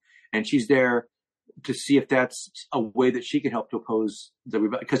be. And she's there to see if that's a way that she can help to oppose the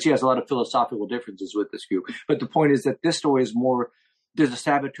rebellion, because she has a lot of philosophical differences with this group. But the point is that this story is more, there's a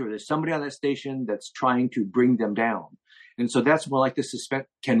saboteur. There's somebody on that station that's trying to bring them down. And so that's more like the suspense.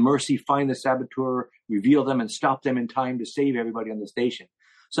 Can Mercy find the saboteur, reveal them, and stop them in time to save everybody on the station?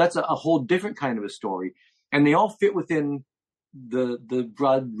 So that's a whole different kind of a story. And they all fit within the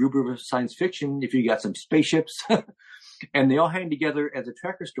broad rubric of science fiction if you got some spaceships. And they all hang together as a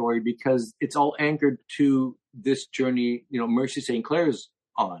Trekker story because it's all anchored to this journey, Mercy St. Clair's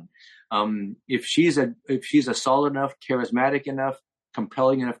on. If she's a solid enough, charismatic enough,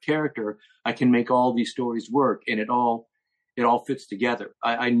 compelling enough character, I can make all these stories work, and it all fits together.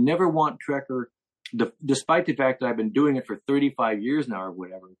 I never want Trekker, despite the fact that I've been doing it for 35 years now or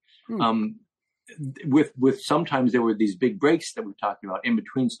whatever. With sometimes there were these big breaks that we talked about in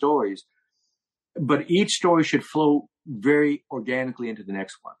between stories, but each story should flow very organically into the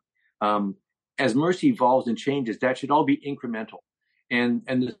next one. As Mercy evolves and changes, that should all be incremental, and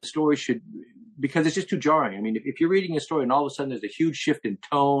the story should, because it's just too jarring. I mean, if you're reading a story and all of a sudden there's a huge shift in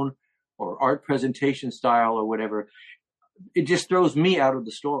tone or art presentation style or whatever, it just throws me out of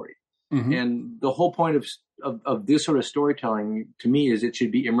the story. Mm-hmm. And the whole point of this sort of storytelling to me is it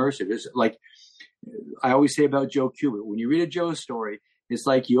should be immersive. It's like I always say about Joe Kubert, when you read a Joe story, it's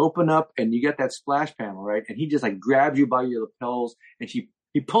like you open up and you get that splash panel, right? And he just like grabs you by your lapels and he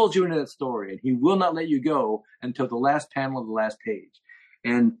pulls you into that story, and he will not let you go until the last panel of the last page.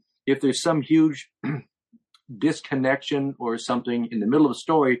 And if there's some huge disconnection or something in the middle of a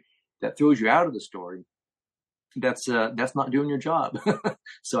story that throws you out of the story, that's not doing your job.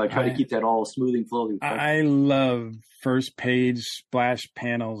 So I try to keep that all smoothing, flowing. I love first page splash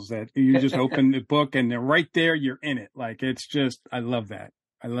panels that you just open the book and they're right there. You're in it. Like, it's just, I love that.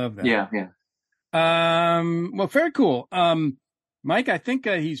 Yeah. Well, very cool. Mike, I think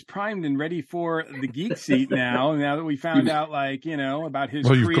he's primed and ready for the geek seat now. Now that we found out, about his.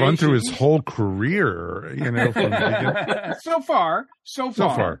 Well, you've gone through his whole career, from so far.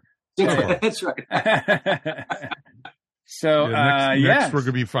 That's right. So next we're going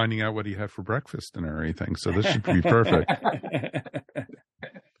to be finding out what he had for breakfast and everything. So this should be perfect.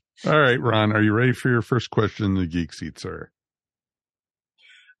 All right, Ron, are you ready for your first question in the geek seat, sir?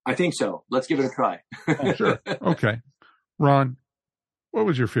 I think so. Let's give it a try. Sure. Okay, Ron, what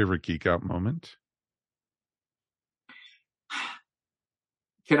was your favorite geek out moment?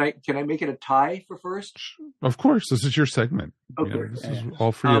 Can I make it a tie for first? Of course, this is your segment. Okay, this is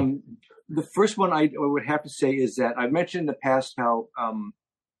all for you. The first one I would have to say is that I've mentioned in the past how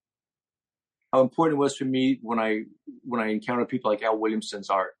important it was for me when I encountered people like Al Williamson's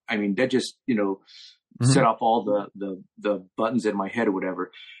art. I mean, that just set off all the buttons in my head or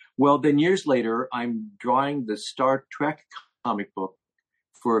whatever. Well, then years later, I'm drawing the Star Trek comic book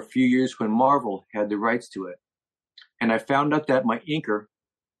for a few years when Marvel had the rights to it, and I found out that my inker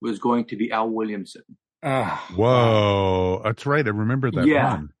was going to be Al Williamson. Whoa, that's right. I remember that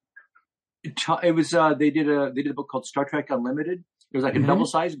one. It was they did a book called Star Trek Unlimited. It was like a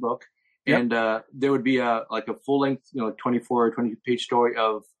double-sized book, and there would be a full-length, 24 or 20-page story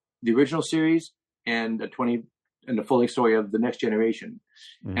of the original series and a full-length story of the Next Generation.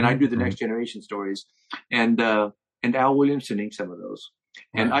 Mm-hmm. And I do the Next Generation stories, and Al Williamson inked some of those.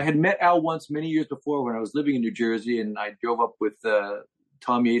 Wow. And I had met Al once many years before when I was living in New Jersey, and I drove up with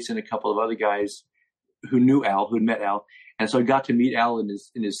Tom Yates and a couple of other guys who knew Al, who'd met Al. And so I got to meet Al in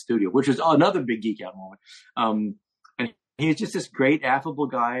his studio, which was another big geek out moment. And he's just this great, affable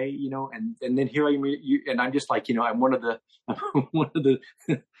guy, and then here I meet you, and I'm just like, I'm one of the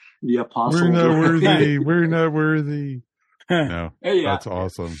the apostles. We're not worthy. No, yeah. That's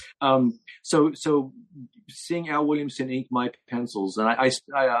awesome. So seeing Al Williamson ink my pencils, and I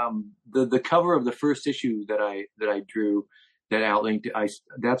the cover of the first issue that I drew, that Al inked,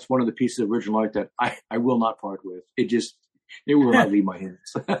 that's one of the pieces of original art that I will not part with. It will not leave my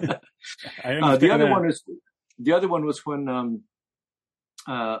hands. The other one was when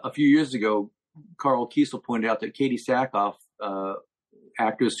a few years ago, Carl Kiesel pointed out that Katie Sackhoff,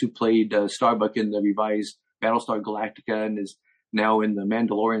 actress who played Starbuck in the revised Battlestar Galactica and is now in the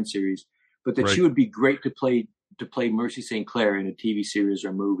Mandalorian series, but that she would be great to play Mercy St. Clair in a TV series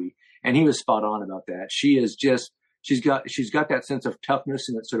or movie. And he was spot on about that. She's got that sense of toughness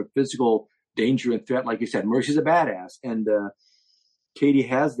and that sort of physical danger and threat. Like you said, Mercy's a badass. And Katie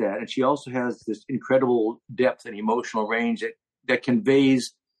has that, and she also has this incredible depth and emotional range that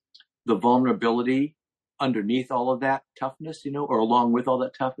conveys the vulnerability underneath all of that toughness, or along with all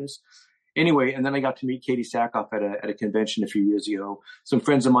that toughness. Anyway, and then I got to meet Katie Sackhoff at a convention a few years ago. Some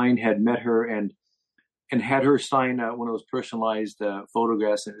friends of mine had met her and had her sign one of those personalized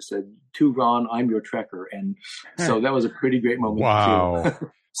photographs, and it said, "To Ron, I'm your Trekker." And so that was a pretty great moment. Wow.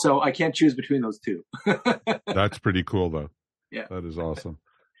 Too. So I can't choose between those two. That's pretty cool, though. Yeah. That is awesome.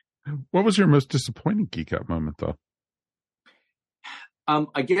 What was your most disappointing Geek Out moment, though?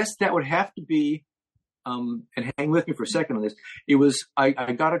 I guess that would have to be, and hang with me for a second on this. It was, I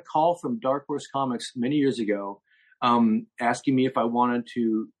got a call from Dark Horse Comics many years ago, asking me if I wanted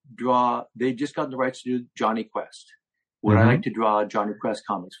to draw. They just got the rights to do Johnny Quest. Would I like to draw Johnny Quest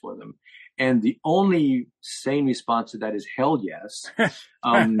comics for them? And the only sane response to that is hell yes.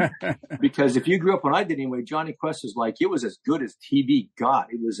 Because if you grew up when I did anyway, Johnny Quest was like, it was as good as TV got.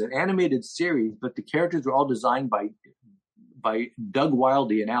 It was an animated series, but the characters were all designed by Doug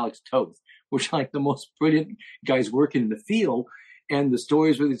Wildey and Alex Toth, which are like the most brilliant guys working in the field. And the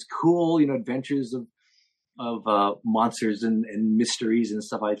stories were these cool, adventures of monsters and mysteries and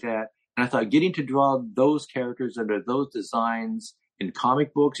stuff like that. And I thought getting to draw those characters under those designs in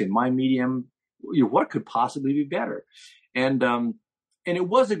comic books, in my medium, what could possibly be better? And it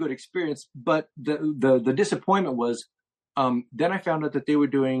was a good experience, but the disappointment was, then I found out that they were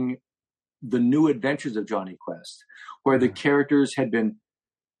doing the new adventures of Johnny Quest, where the characters had been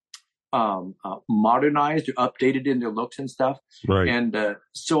modernized or updated in their looks and stuff. Right. And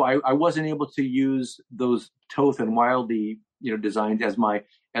so I wasn't able to use those Toth and Wildey, designs as my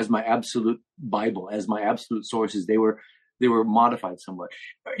absolute Bible, as my absolute sources. They were modified somewhat.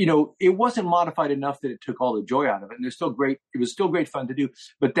 It wasn't modified enough that it took all the joy out of it. And they're still great. It was still great fun to do.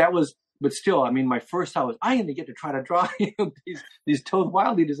 But still, my first thought was, I am going to get to try to draw these Toth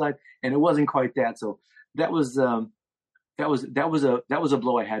Wildey designs, and it wasn't quite that. So that was a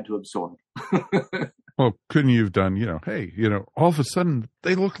blow I had to absorb. Well, couldn't you have done, hey, all of a sudden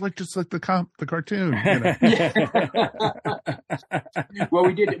they look just like the cartoon. Well,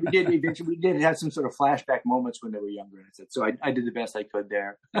 we did eventually. We did have some sort of flashback moments when they were younger, and so I did the best I could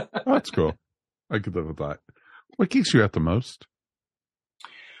there. Oh, that's cool. I could live with that. What geeks you out the most?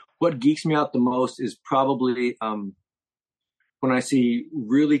 What geeks me out the most is probably when I see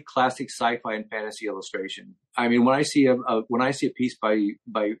really classic sci-fi and fantasy illustration. When I see a piece by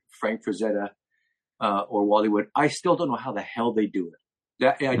Frank Frazetta or Wally Wood, I still don't know how the hell they do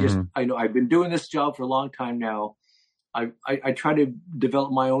it. I know I've been doing this job for a long time now. I try to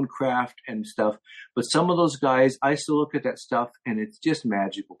develop my own craft and stuff, but some of those guys, I still look at that stuff and it's just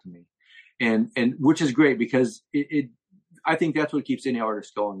magical to me, and which is great because I think that's what keeps any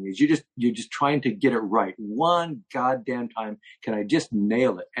artist going is you're just trying to get it right one goddamn time. Can I just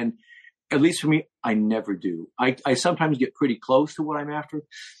nail it? And at least for me, I never do. I sometimes get pretty close to what I'm after,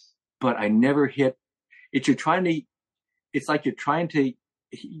 but I never hit. It's like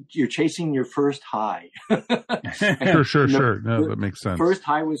you're chasing your first high. Sure. No, that makes sense. First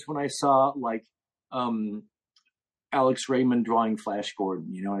high was when I saw Alex Raymond drawing Flash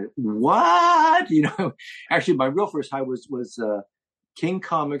Gordon. What? Actually, my real first high was King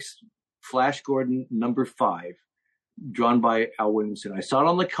Comics Flash Gordon #5, drawn by Al Williamson. I saw it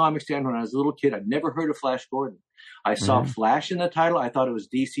on the comic stand when I was a little kid. I'd never heard of Flash Gordon. I saw Flash in the title. I thought it was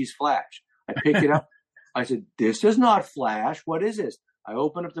DC's Flash. I picked it up. I said, "This is not Flash. What is this?" I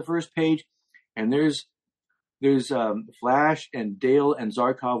open up the first page, and there's Flash and Dale and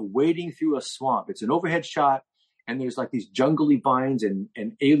Zarkov wading through a swamp. It's an overhead shot, and there's like these jungly vines and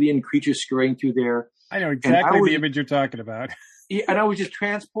alien creatures scurrying through there. I know exactly the image you're talking about. Yeah, and I was just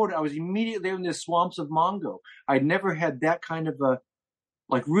transported. I was immediately in the swamps of Mongo. I'd never had that kind of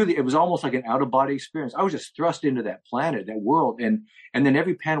really, it was almost like an out-of-body experience. I was just thrust into that planet, that world, and then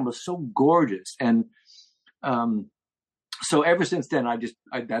every panel was so gorgeous. And so ever since then,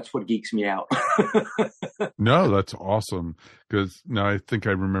 that's what geeks me out. No, that's awesome. Because now I think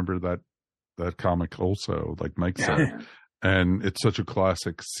I remember that comic also, like Mike said. Yeah. And it's such a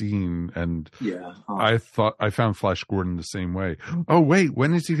classic scene. And yeah, I found Flash Gordon the same way. Oh, wait,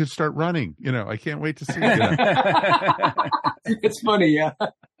 when is he going to start running? I can't wait to see. It's funny. Yeah.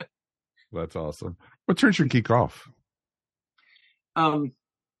 That's awesome. What turns your geek off?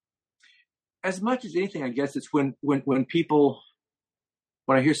 As much as anything, I guess it's when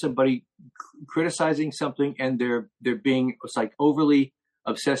I hear somebody criticizing something and they're being, it's like overly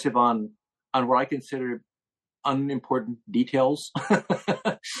obsessive on what I consider unimportant details.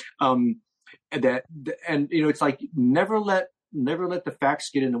 It's like never let the facts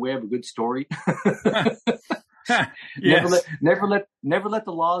get in the way of a good story. Yes. Never let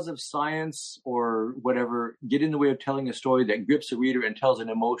the laws of science or whatever get in the way of telling a story that grips the reader and tells an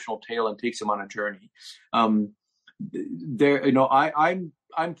emotional tale and takes them on a journey. I'm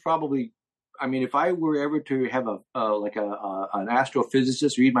probably, I mean, if I were ever to have an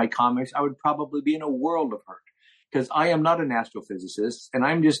astrophysicist read my comics, I would probably be in a world of hurt, because I am not an astrophysicist, and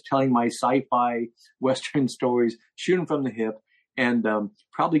I'm just telling my sci-fi Western stories, shooting from the hip, and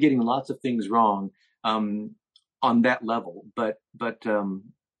probably getting lots of things wrong on that level. But on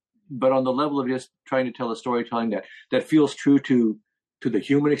the level of just trying to tell a storytelling that feels true to the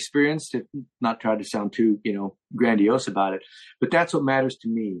human experience, to not try to sound too grandiose about it. But that's what matters to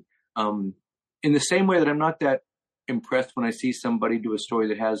me. In the same way that I'm not that impressed when I see somebody do a story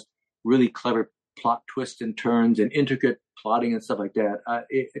that has really clever plot twists and turns and intricate plotting and stuff like that.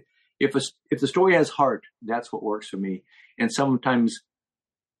 If the story has heart, that's what works for me. And sometimes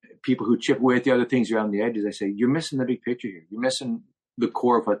people who chip away at the other things around the edges, I say, you're missing the big picture here. You're missing the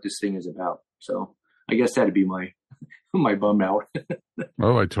core of what this thing is about. So I guess that'd be my bum out.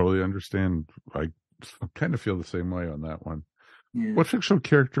 Oh, I totally understand. I kind of feel the same way on that one. Yeah. What fictional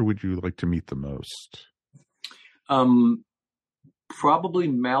character would you like to meet the most? Probably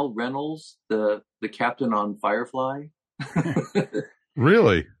Mal Reynolds, the captain on Firefly.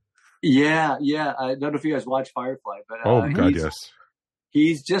 Really? Yeah. I don't know if you guys watch Firefly, but God, yes.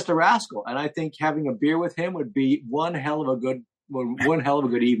 He's just a rascal, and I think having a beer with him would be one hell of a good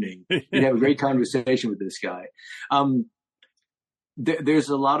evening. You'd have a great conversation with this guy. There's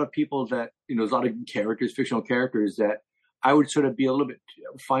a lot of people that there's a lot of characters, fictional characters that I would sort of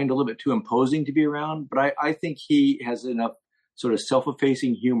find a little bit too imposing to be around, but I think he has enough sort of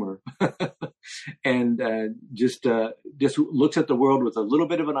self-effacing humor and just looks at the world with a little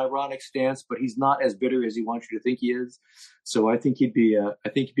bit of an ironic stance, but he's not as bitter as he wants you to think he is. So I think he'd be a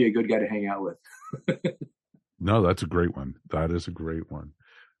good guy to hang out with. No, that's a great one. That is a great one.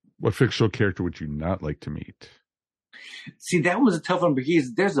 What fictional character would you not like to meet? See, that was a tough one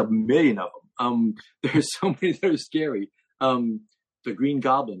because there's a million of them. There's so many that are scary. The Green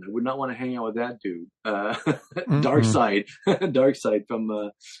Goblin, I would not want to hang out with that dude. Darkseid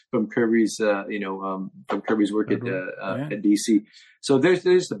from Kirby's, from Kirby's work at DC. So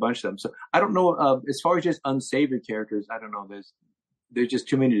there's a bunch of them. So I don't know. As far as just unsavory characters, I don't know. There's just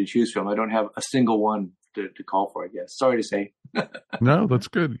too many to choose from. I don't have a single one to call for, I guess. Sorry to say. No, that's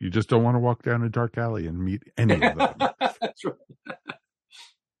good. You just don't want to walk down a dark alley and meet any of them. That's right.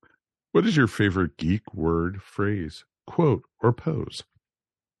 What is your favorite geek word, phrase, quote, or pose?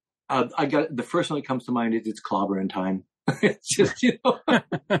 I got the first one that comes to mind is it's clobbering time. It's just,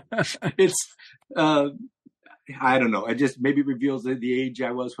 it's, I don't know. It just maybe reveals the age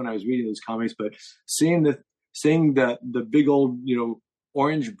I was when I was reading those comics, but seeing the big old,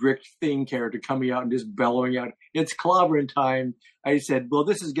 orange brick thing character coming out and just bellowing out, it's clobbering time. I said, well,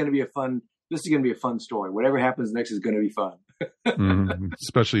 this is going to be a fun story. Whatever happens next is going to be fun. Mm-hmm.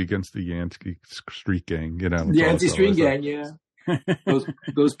 Especially against the Yancey Street Gang, The Yancey Street Gang, yeah.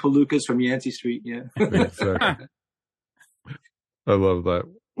 those palookas from Yancey Street, yeah. Exactly. I love that.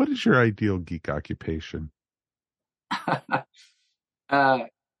 What is your ideal geek occupation?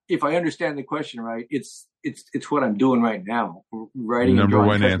 If I understand the question right, it's what I'm doing right now. Writing. Number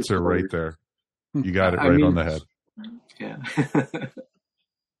one answer right there. You got it right on the head. Yeah.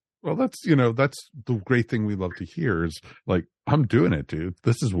 Well, that's the great thing we love to hear is like, I'm doing it, dude.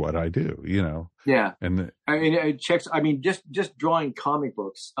 This is what I do, Yeah. And it checks. Just drawing comic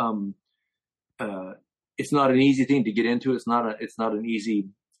books. It's not an easy thing to get into. It's not an easy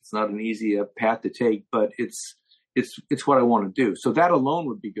path to take, but it's what I want to do. So that alone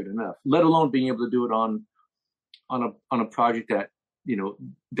would be good enough, let alone being able to do it on a project that,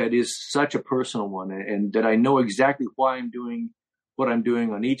 that is such a personal one and that I know exactly why I'm doing what I'm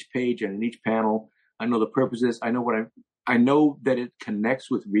doing on each page and in each panel. I know the purposes. I know that it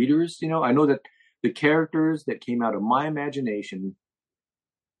connects with readers. I know that the characters that came out of my imagination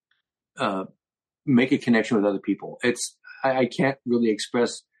make a connection with other people. I can't really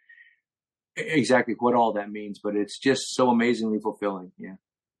express exactly what all that means, but it's just so amazingly fulfilling. Yeah.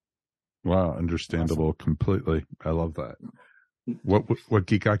 Wow. Understandable. Awesome. Completely. I love that. What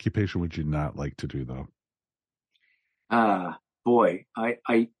geek occupation would you not like to do though? Boy,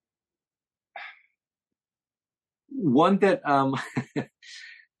 I one that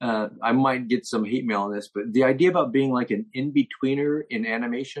I might get some hate mail on this, but the idea about being like an in-betweener in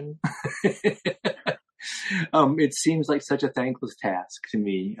animation, it seems like such a thankless task to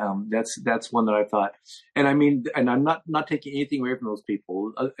me. That's one that I thought, and I mean, and I'm not taking anything away from those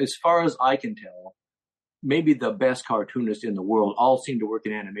people. As far as I can tell, maybe the best cartoonists in the world all seem to work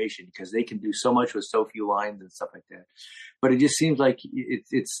in animation because they can do so much with so few lines and stuff like that. But it just seems like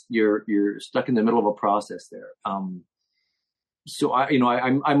you're stuck in the middle of a process there. So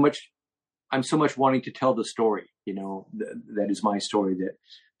I'm so much wanting to tell the story, that is my story,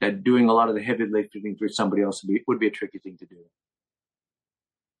 that doing a lot of the heavy lifting for somebody else would be a tricky thing to do.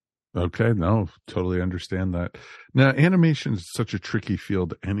 Okay, no, totally understand that. Now, animation is such a tricky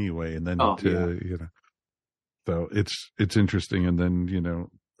field anyway, and then so it's interesting. And then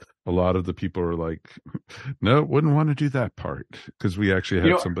a lot of the people are like, no, wouldn't want to do that part, because we actually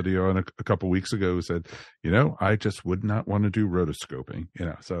had somebody on a couple weeks ago who said, I just would not want to do rotoscoping.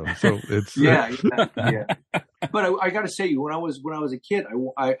 So it's yeah. But I got to say, when I was a kid,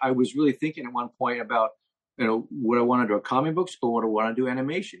 I was really thinking at one point about, would I want to do comic books or would I want to do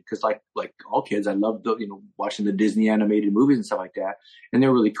animation? Because like all kids, I loved watching the Disney animated movies and stuff like that, and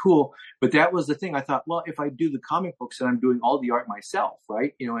they're really cool. But that was the thing. I thought, well, if I do the comic books, then I'm doing all the art myself,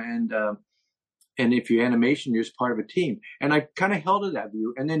 right? And if you're animation, you're just part of a team. And I kind of held to that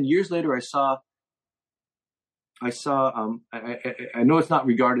view. And then years later, I saw. I know it's not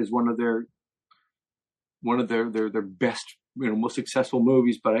regarded as one of their best, most successful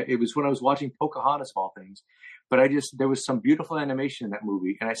movies, but it was when I was watching Pocahontas, of all things. But there was some beautiful animation in that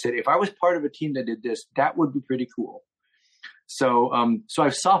movie, and I said, if I was part of a team that did this, that would be pretty cool. So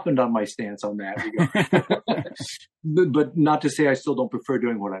I've softened on my stance on that, but not to say I still don't prefer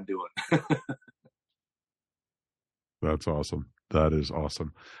doing what I'm doing. That's awesome. That is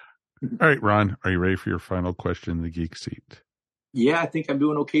awesome. All right, Ron, are you ready for your final question in the Geek Seat? Yeah, I think I'm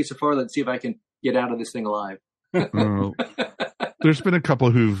doing okay so far. Let's see if I can get out of this thing alive. There's been a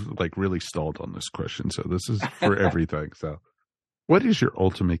couple who've really stalled on this question, so this is for everything. So, what is your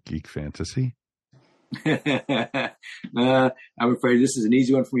ultimate geek fantasy? I'm afraid this is an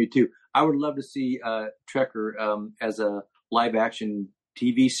easy one for me too. I would love to see Trekker as a live action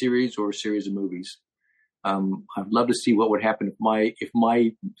TV series or a series of movies. I'd love to see what would happen if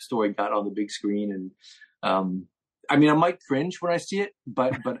my story got on the big screen. And I might cringe when I see it,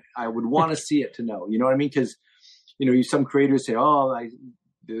 but I would want to see it to know. You know what I mean? Because some creators say,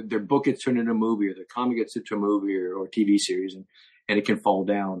 their book gets turned into a movie, or their comic gets into a movie or TV series, and it can fall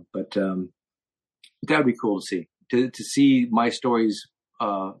down. But that would be cool to see. To see my stories,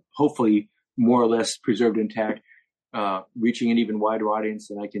 hopefully more or less preserved intact, reaching an even wider audience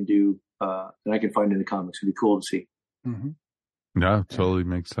than I can do, than I can find in the comics. Would be cool to see. Mm-hmm. No, totally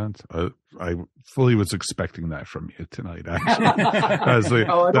makes sense. I fully was expecting that from you tonight. Actually,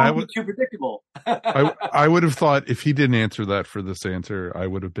 I don't be too predictable. I would have thought if he didn't answer that for this answer, I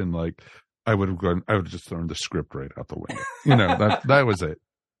would have been like, I would have just thrown the script right out the window. That was it.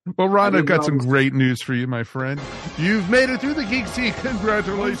 Well, Ron, I've got some great news for you, my friend. You've made it through the Geek Seat.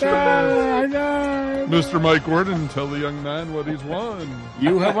 Congratulations. Mr. Mike Gordon, tell the young man what he's won.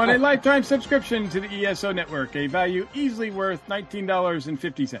 You have won a lifetime subscription to the ESO Network, a value easily worth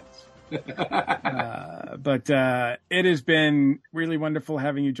 $19.50. But it has been really wonderful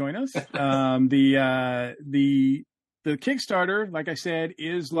having you join us. The Kickstarter, like I said,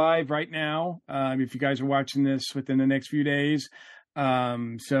 is live right now. If you guys are watching this within the next few days, so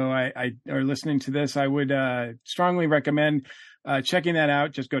I are listening to this, I would strongly recommend checking that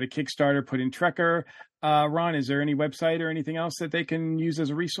out. Just go to Kickstarter, put in Trekker. Ron, is there any website or anything else that they can use as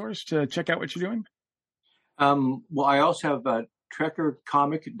a resource to check out what you're doing? Well, I also have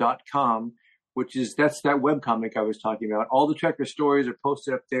trekkercomic.com, that's that webcomic I was talking about. All the Trekker stories are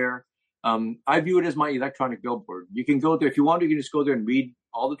posted up there. I view it as my electronic billboard. You can go there if you want to. You can just go there and read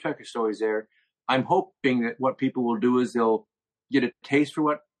all the Trekker stories there. I'm hoping that what people will do is they'll get a taste for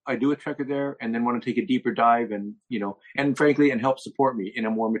what I do with Trekker there, and then want to take a deeper dive and frankly, and help support me in a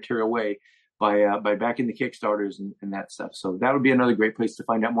more material way by backing the Kickstarters and that stuff. So that would be another great place to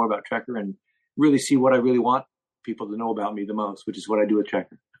find out more about Trekker and really see what I really want people to know about me the most, which is what I do with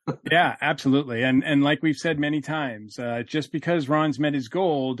Trekker. Yeah, absolutely. And like we've said many times, just because Ron's met his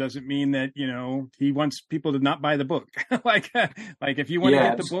goal doesn't mean that, he wants people to not buy the book. like if you want to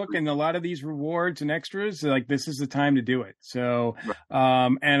get the book and a lot of these rewards and extras, this is the time to do it. So,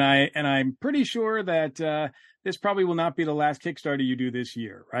 and I'm pretty sure that, this probably will not be the last Kickstarter you do this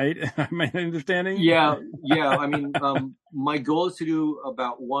year, right? Am I understanding? Yeah. My goal is to do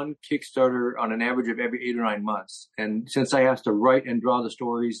about one Kickstarter on an average of every 8 or 9 months. And since I have to write and draw the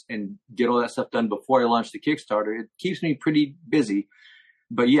stories and get all that stuff done before I launch the Kickstarter, it keeps me pretty busy.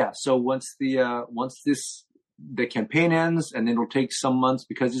 But yeah, so once the campaign ends, and then it'll take some months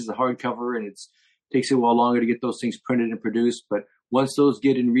because this is a hardcover and it takes a while longer to get those things printed and produced. But once those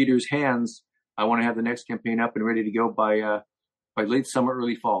get in readers' hands, I want to have the next campaign up and ready to go by late summer,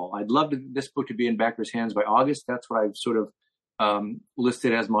 early fall. I'd love this book to be in backers' hands by August. That's what I've sort of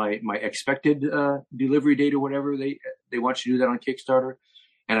listed as my expected delivery date or whatever they want you to do that on Kickstarter.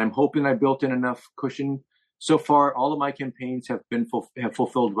 And I'm hoping I built in enough cushion. So far, all of my campaigns have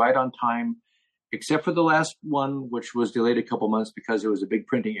fulfilled right on time, except for the last one, which was delayed a couple months because there was a big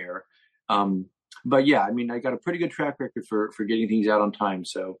printing error. But yeah, I mean, I got a pretty good track record for getting things out on time.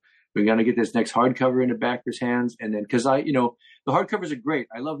 So we're going to get this next hardcover into backers' hands. And then, because the hardcovers are great.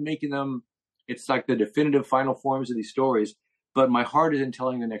 I love making them. It's like the definitive final forms of these stories, but my heart is in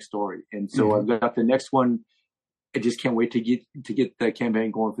telling the next story. And so I've got the next one. I just can't wait to get the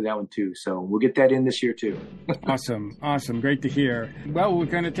campaign going for that one too. So we'll get that in this year too. Awesome. Great to hear. Well, we're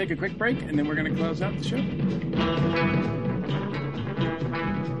going to take a quick break and then we're going to close out the show.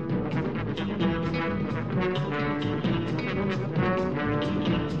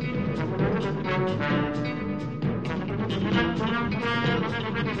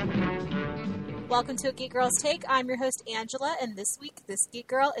 Welcome to A Geek Girl's Take. I'm your host, Angela, and this week, this Geek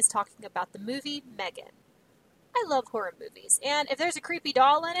Girl is talking about the movie Megan. I love horror movies, and if there's a creepy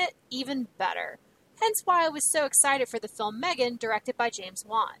doll in it, even better. Hence why I was so excited for the film Megan, directed by James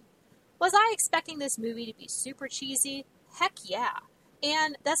Wan. Was I expecting this movie to be super cheesy? Heck yeah.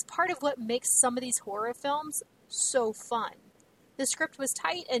 And that's part of what makes some of these horror films so fun. The script was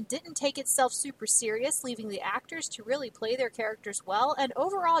tight and didn't take itself super serious, leaving the actors to really play their characters well and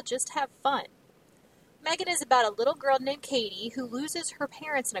overall just have fun. Megan is about a little girl named Katie who loses her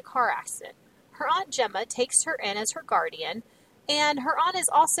parents in a car accident. Her Aunt Gemma takes her in as her guardian, and her aunt is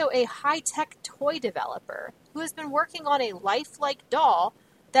also a high-tech toy developer who has been working on a lifelike doll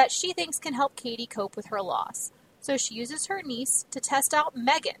that she thinks can help Katie cope with her loss. So she uses her niece to test out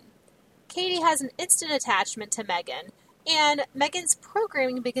Megan. Katie has an instant attachment to Megan, and Megan's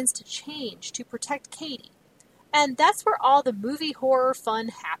programming begins to change to protect Katie. And that's where all the movie horror fun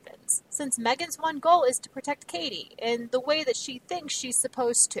happens, since Megan's one goal is to protect Katie in the way that she thinks she's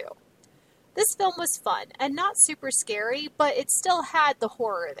supposed to. This film was fun, and not super scary, but it still had the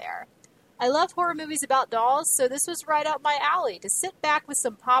horror there. I love horror movies about dolls, so this was right up my alley to sit back with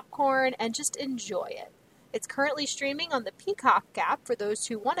some popcorn and just enjoy it. It's currently streaming on the Peacock app for those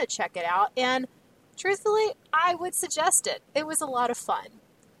who want to check it out, and truthfully, I would suggest it. It was a lot of fun.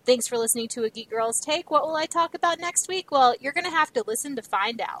 Thanks for listening to A Geek Girl's Take. What will I talk about next week? Well, you're going to have to listen to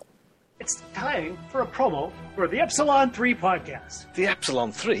find out. It's time for a promo for the Epsilon 3 podcast. The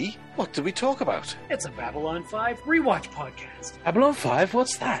Epsilon 3? What do we talk about? It's a Babylon 5 rewatch podcast. Babylon 5?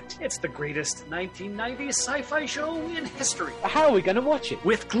 What's that? It's the greatest 1990s sci-fi show in history. How are we going to watch it?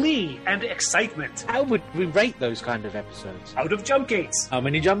 With glee and excitement. How would we rate those kind of episodes? Out of jump gates. How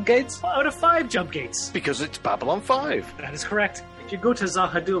many jump gates? Out of 5 jump gates. Because it's Babylon 5. That is correct. If you go to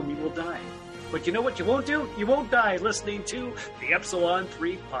Zahadum, you will die. But you know what you won't do? You won't die listening to the Epsilon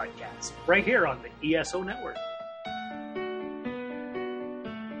 3 podcast, right here on the ESO Network.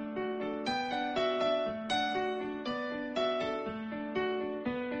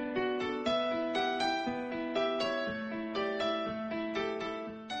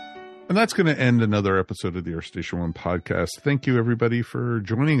 And that's going to end another episode of the Earth Station One podcast. Thank you, everybody, for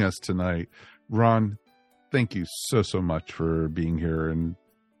joining us tonight. Ron, thank you so much for being here and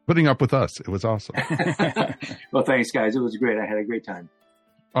putting up with us. It was awesome. Well, thanks, guys. It was great. I had a great time.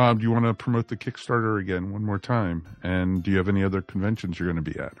 Do you want to promote the Kickstarter again one more time? And do you have any other conventions you're going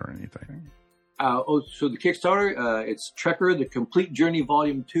to be at or anything? So the Kickstarter, it's Trekker, The Complete Journey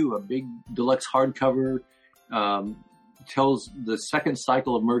Volume 2, a big deluxe hardcover. Tells the second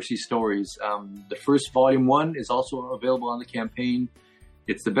cycle of Mercy stories. The first Volume 1 is also available on the campaign.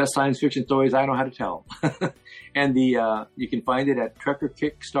 It's the best science fiction stories I know how to tell. And you can find it at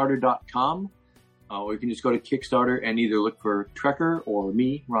trekkerkickstarter.com. Or you can just go to Kickstarter and either look for Trekker or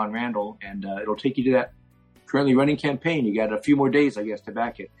me, Ron Randall, and it'll take you to that currently running campaign. You got a few more days, I guess, to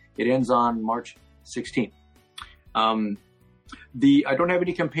back it. It ends on March 16th. I don't have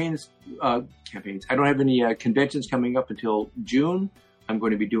any campaigns. I don't have any conventions coming up until June. I'm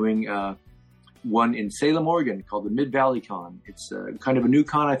going to be doing one in Salem, Oregon, called the Mid Valley Con. It's kind of a new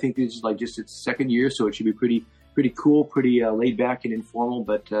con. I think this is like just its second year, so it should be pretty cool, pretty laid back and informal.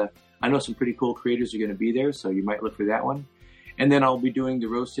 But I know some pretty cool creators are going to be there, so you might look for that one. And then I'll be doing the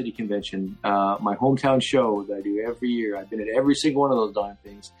Rose City Convention, my hometown show that I do every year. I've been at every single one of those darn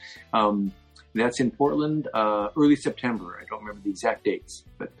things. That's in Portland, early September. I don't remember the exact dates,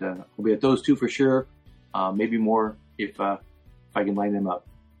 but I'll be at those two for sure. Maybe more if I can line them up.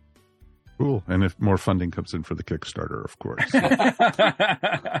 Cool. And if more funding comes in for the Kickstarter, of course.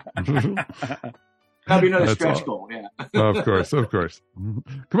 That'll be another That's stretch all. goal. Yeah. Of course.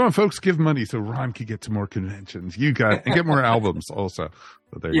 Come on, folks, give money so Ron can get to more conventions. You got it. And get more albums also.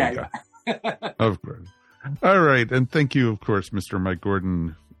 So there you go. Of course. All right. And thank you, of course, Mr. Mike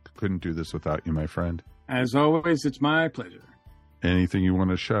Gordon. Couldn't do this without you, my friend. As always, it's my pleasure. Anything you want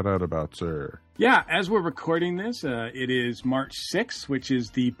to shout out about, sir? Yeah, as we're recording this, it is March 6th, which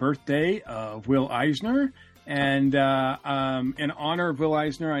is the birthday of Will Eisner. And in honor of Will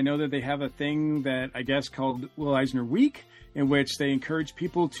Eisner, I know that they have a thing that I guess called Will Eisner Week, in which they encourage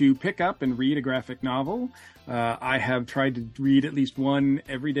people to pick up and read a graphic novel. I have tried to read at least one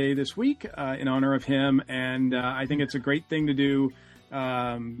every day this week in honor of him, and I think it's a great thing to do.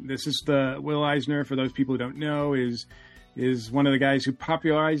 This is the Will Eisner, for those people who don't know, is one of the guys who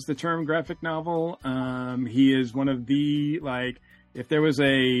popularized the term graphic novel. He is one of the, if there was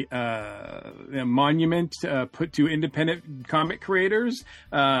a monument put to independent comic creators,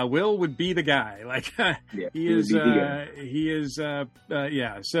 Will would be the guy.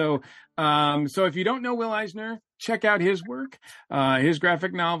 So if you don't know Will Eisner, check out his work, his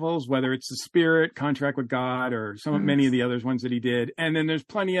graphic novels, whether it's The Spirit, Contract with God, or many of the other ones that he did. And then there's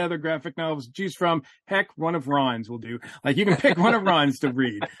plenty of other graphic novels to choose from. Heck, one of Ron's will do. You can pick one of Ron's to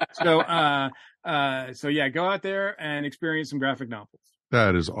read. So yeah, go out there and experience some graphic novels.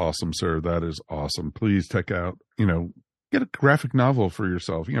 That is awesome, sir. That is awesome. Please check out, get a graphic novel for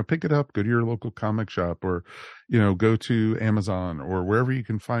yourself. Pick it up, go to your local comic shop, or, go to Amazon or wherever you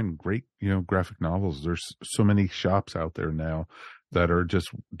can find great, graphic novels. There's so many shops out there now that are just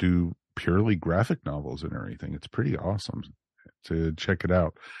do purely graphic novels and everything. It's pretty awesome to check it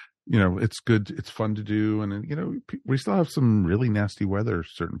out. It's good. It's fun to do. And, we still have some really nasty weather,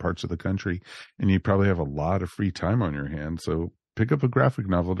 certain parts of the country, and you probably have a lot of free time on your hands. So pick up a graphic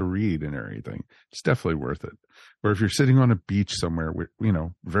novel to read and everything. It's definitely worth it. Or if you're sitting on a beach somewhere,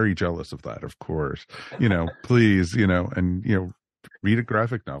 very jealous of that, of course, please, and, read a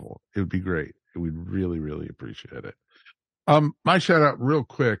graphic novel. It would be great. We'd really, really appreciate it. My shout out real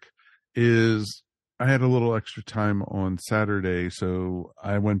quick is I had a little extra time on Saturday, so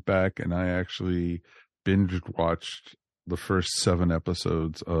I went back and I actually binge watched the first 7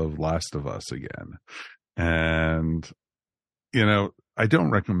 episodes of Last of Us again. And, I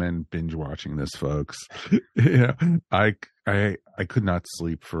don't recommend binge watching this, folks. I could not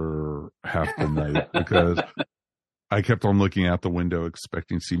sleep for half the night because I kept on looking out the window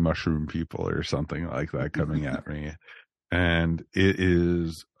expecting to see mushroom people or something like that coming at me. And it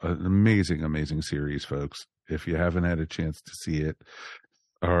is an amazing, amazing series, folks. If you haven't had a chance to see it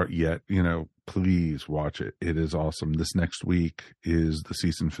yet, please watch it. It is awesome. This next week is the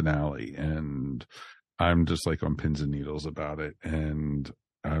season finale, and I'm just on pins and needles about it. And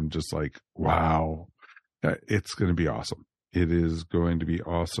I'm just wow, it's going to be awesome. It is going to be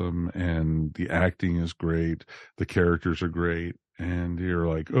awesome. And the acting is great. The characters are great. And you're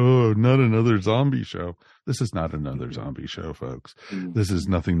oh, not another zombie show. This is not another zombie show, folks. This is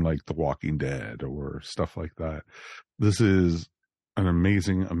nothing like The Walking Dead or stuff like that. This is an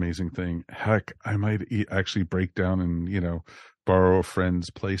amazing, amazing thing. Heck, I might actually break down and, borrow a friend's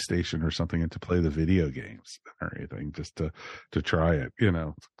PlayStation or something and to play the video games or anything just to try it,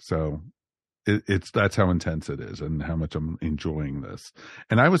 So that's how intense it is and how much I'm enjoying this.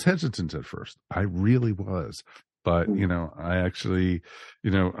 And I was hesitant at first. I really was. But, I actually,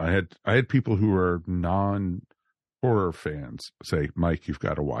 I had people who are non-horror fans say, Mike, you've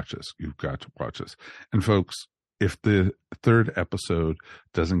got to watch this. You've got to watch this. And folks, if the 3rd episode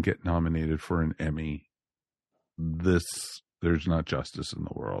doesn't get nominated for an Emmy, there's not justice in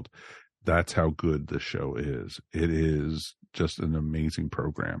the world. That's how good this show is. It is just an amazing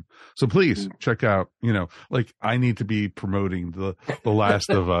program. So please check out, I need to be promoting the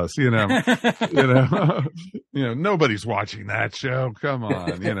Last of Us, nobody's watching that show. Come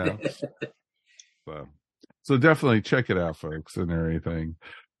on, So definitely check it out, folks, and everything.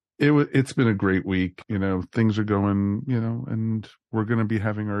 It's been a great week. Things are going, and we're going to be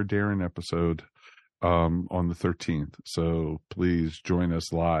having our Darren episode on the 13th. So please join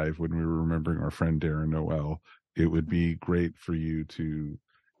us live when we're remembering our friend Darren Noel. It would be great for you to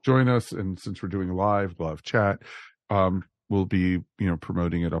join us. And since we're doing live chat, we'll be,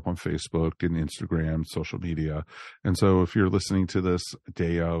 promoting it up on Facebook and Instagram, social media. And so if you're listening to this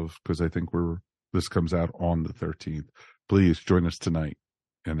day of, because I think this comes out on the 13th, please join us tonight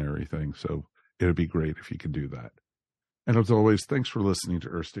and everything. So it would be great if you could do that. And as always, thanks for listening to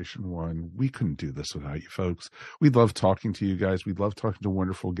Earth Station One. We couldn't do this without you folks. We love talking to you guys. We love talking to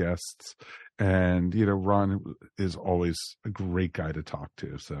wonderful guests. And, Ron is always a great guy to talk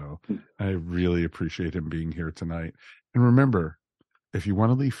to. So I really appreciate him being here tonight. And remember, if you want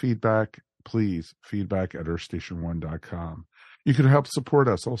to leave feedback, please, feedback at earthstation1.com. You can help support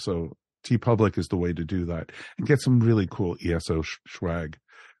us also. TeePublic is the way to do that and get some really cool ESO swag.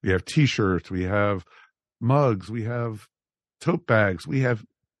 We have t-shirts, we have mugs, we have tote bags, we have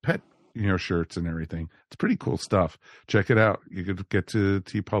pet shirts and everything. It's pretty cool stuff. Check it out. You could get to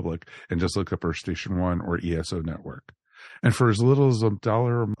TeePublic and just look up Earth Station 1 or ESO Network. And for as little as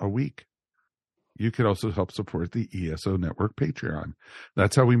 $1 a week, you could also help support the ESO Network Patreon.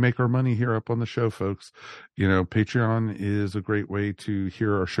 That's how we make our money here up on the show, folks. Patreon is a great way to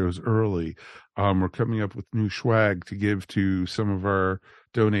hear our shows early. We're coming up with new swag to give to some of our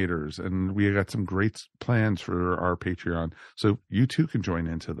donators, and we got some great plans for our Patreon. So you too can join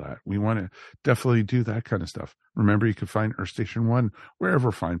into that. We want to definitely do that kind of stuff. Remember, you can find Earth Station 1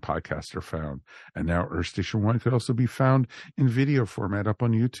 wherever fine podcasts are found. And now Earth Station 1 could also be found in video format up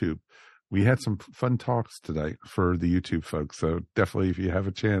on YouTube. We had some fun talks tonight for the YouTube folks, so definitely if you have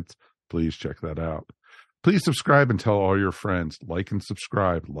a chance, please check that out. Please subscribe and tell all your friends. Like and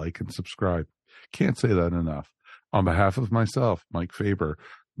subscribe. Can't say that enough. On behalf of myself, Mike Faber,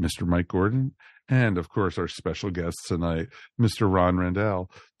 Mr. Mike Gordon, and of course our special guest tonight, Mr. Ron Randall,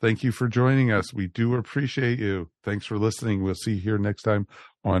 thank you for joining us. We do appreciate you. Thanks for listening. We'll see you here next time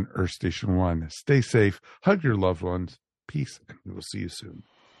on Earth Station 1. Stay safe. Hug your loved ones. Peace, and we will see you soon.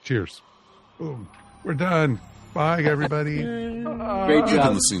 Cheers. Boom. We're done. Bye, everybody. Great You've job.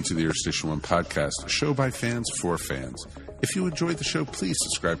 been listening to the Earth Station 1 podcast, a show by fans for fans. If you enjoyed the show, please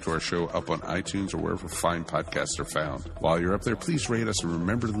subscribe to our show up on iTunes or wherever fine podcasts are found. While you're up there, please rate us and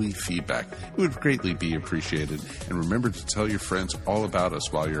remember to leave feedback. It would greatly be appreciated. And remember to tell your friends all about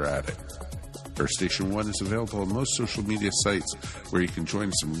us while you're at it. Earth Station 1 is available on most social media sites where you can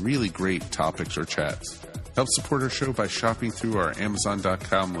join some really great topics or chats. Help support our show by shopping through our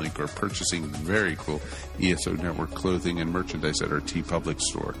Amazon.com link or purchasing very cool ESO Network clothing and merchandise at our TeePublic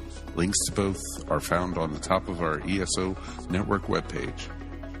store. Links to both are found on the top of our ESO Network webpage.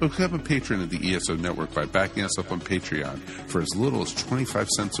 Become a patron of the ESO Network by backing us up on Patreon for as little as 25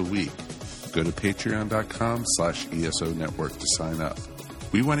 cents a week. Go to patreon.com/ESO Network to sign up.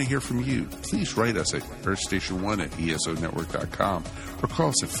 We want to hear from you. Please write us at earthstation1@esonetwork.com or call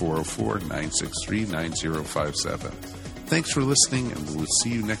us at 404-963-9057. Thanks for listening, and we'll see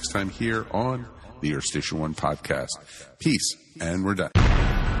you next time here on the Earth Station 1 podcast. Peace, and we're done.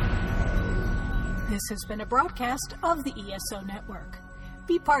 This has been a broadcast of the ESO Network.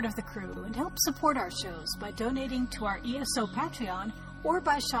 Be part of the crew and help support our shows by donating to our ESO Patreon or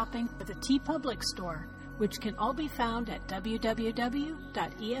by shopping at the TeePublic store, which can all be found at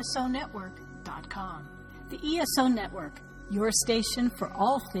www.esonetwork.com. The ESO Network, your station for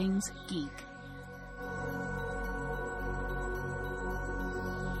all things geek.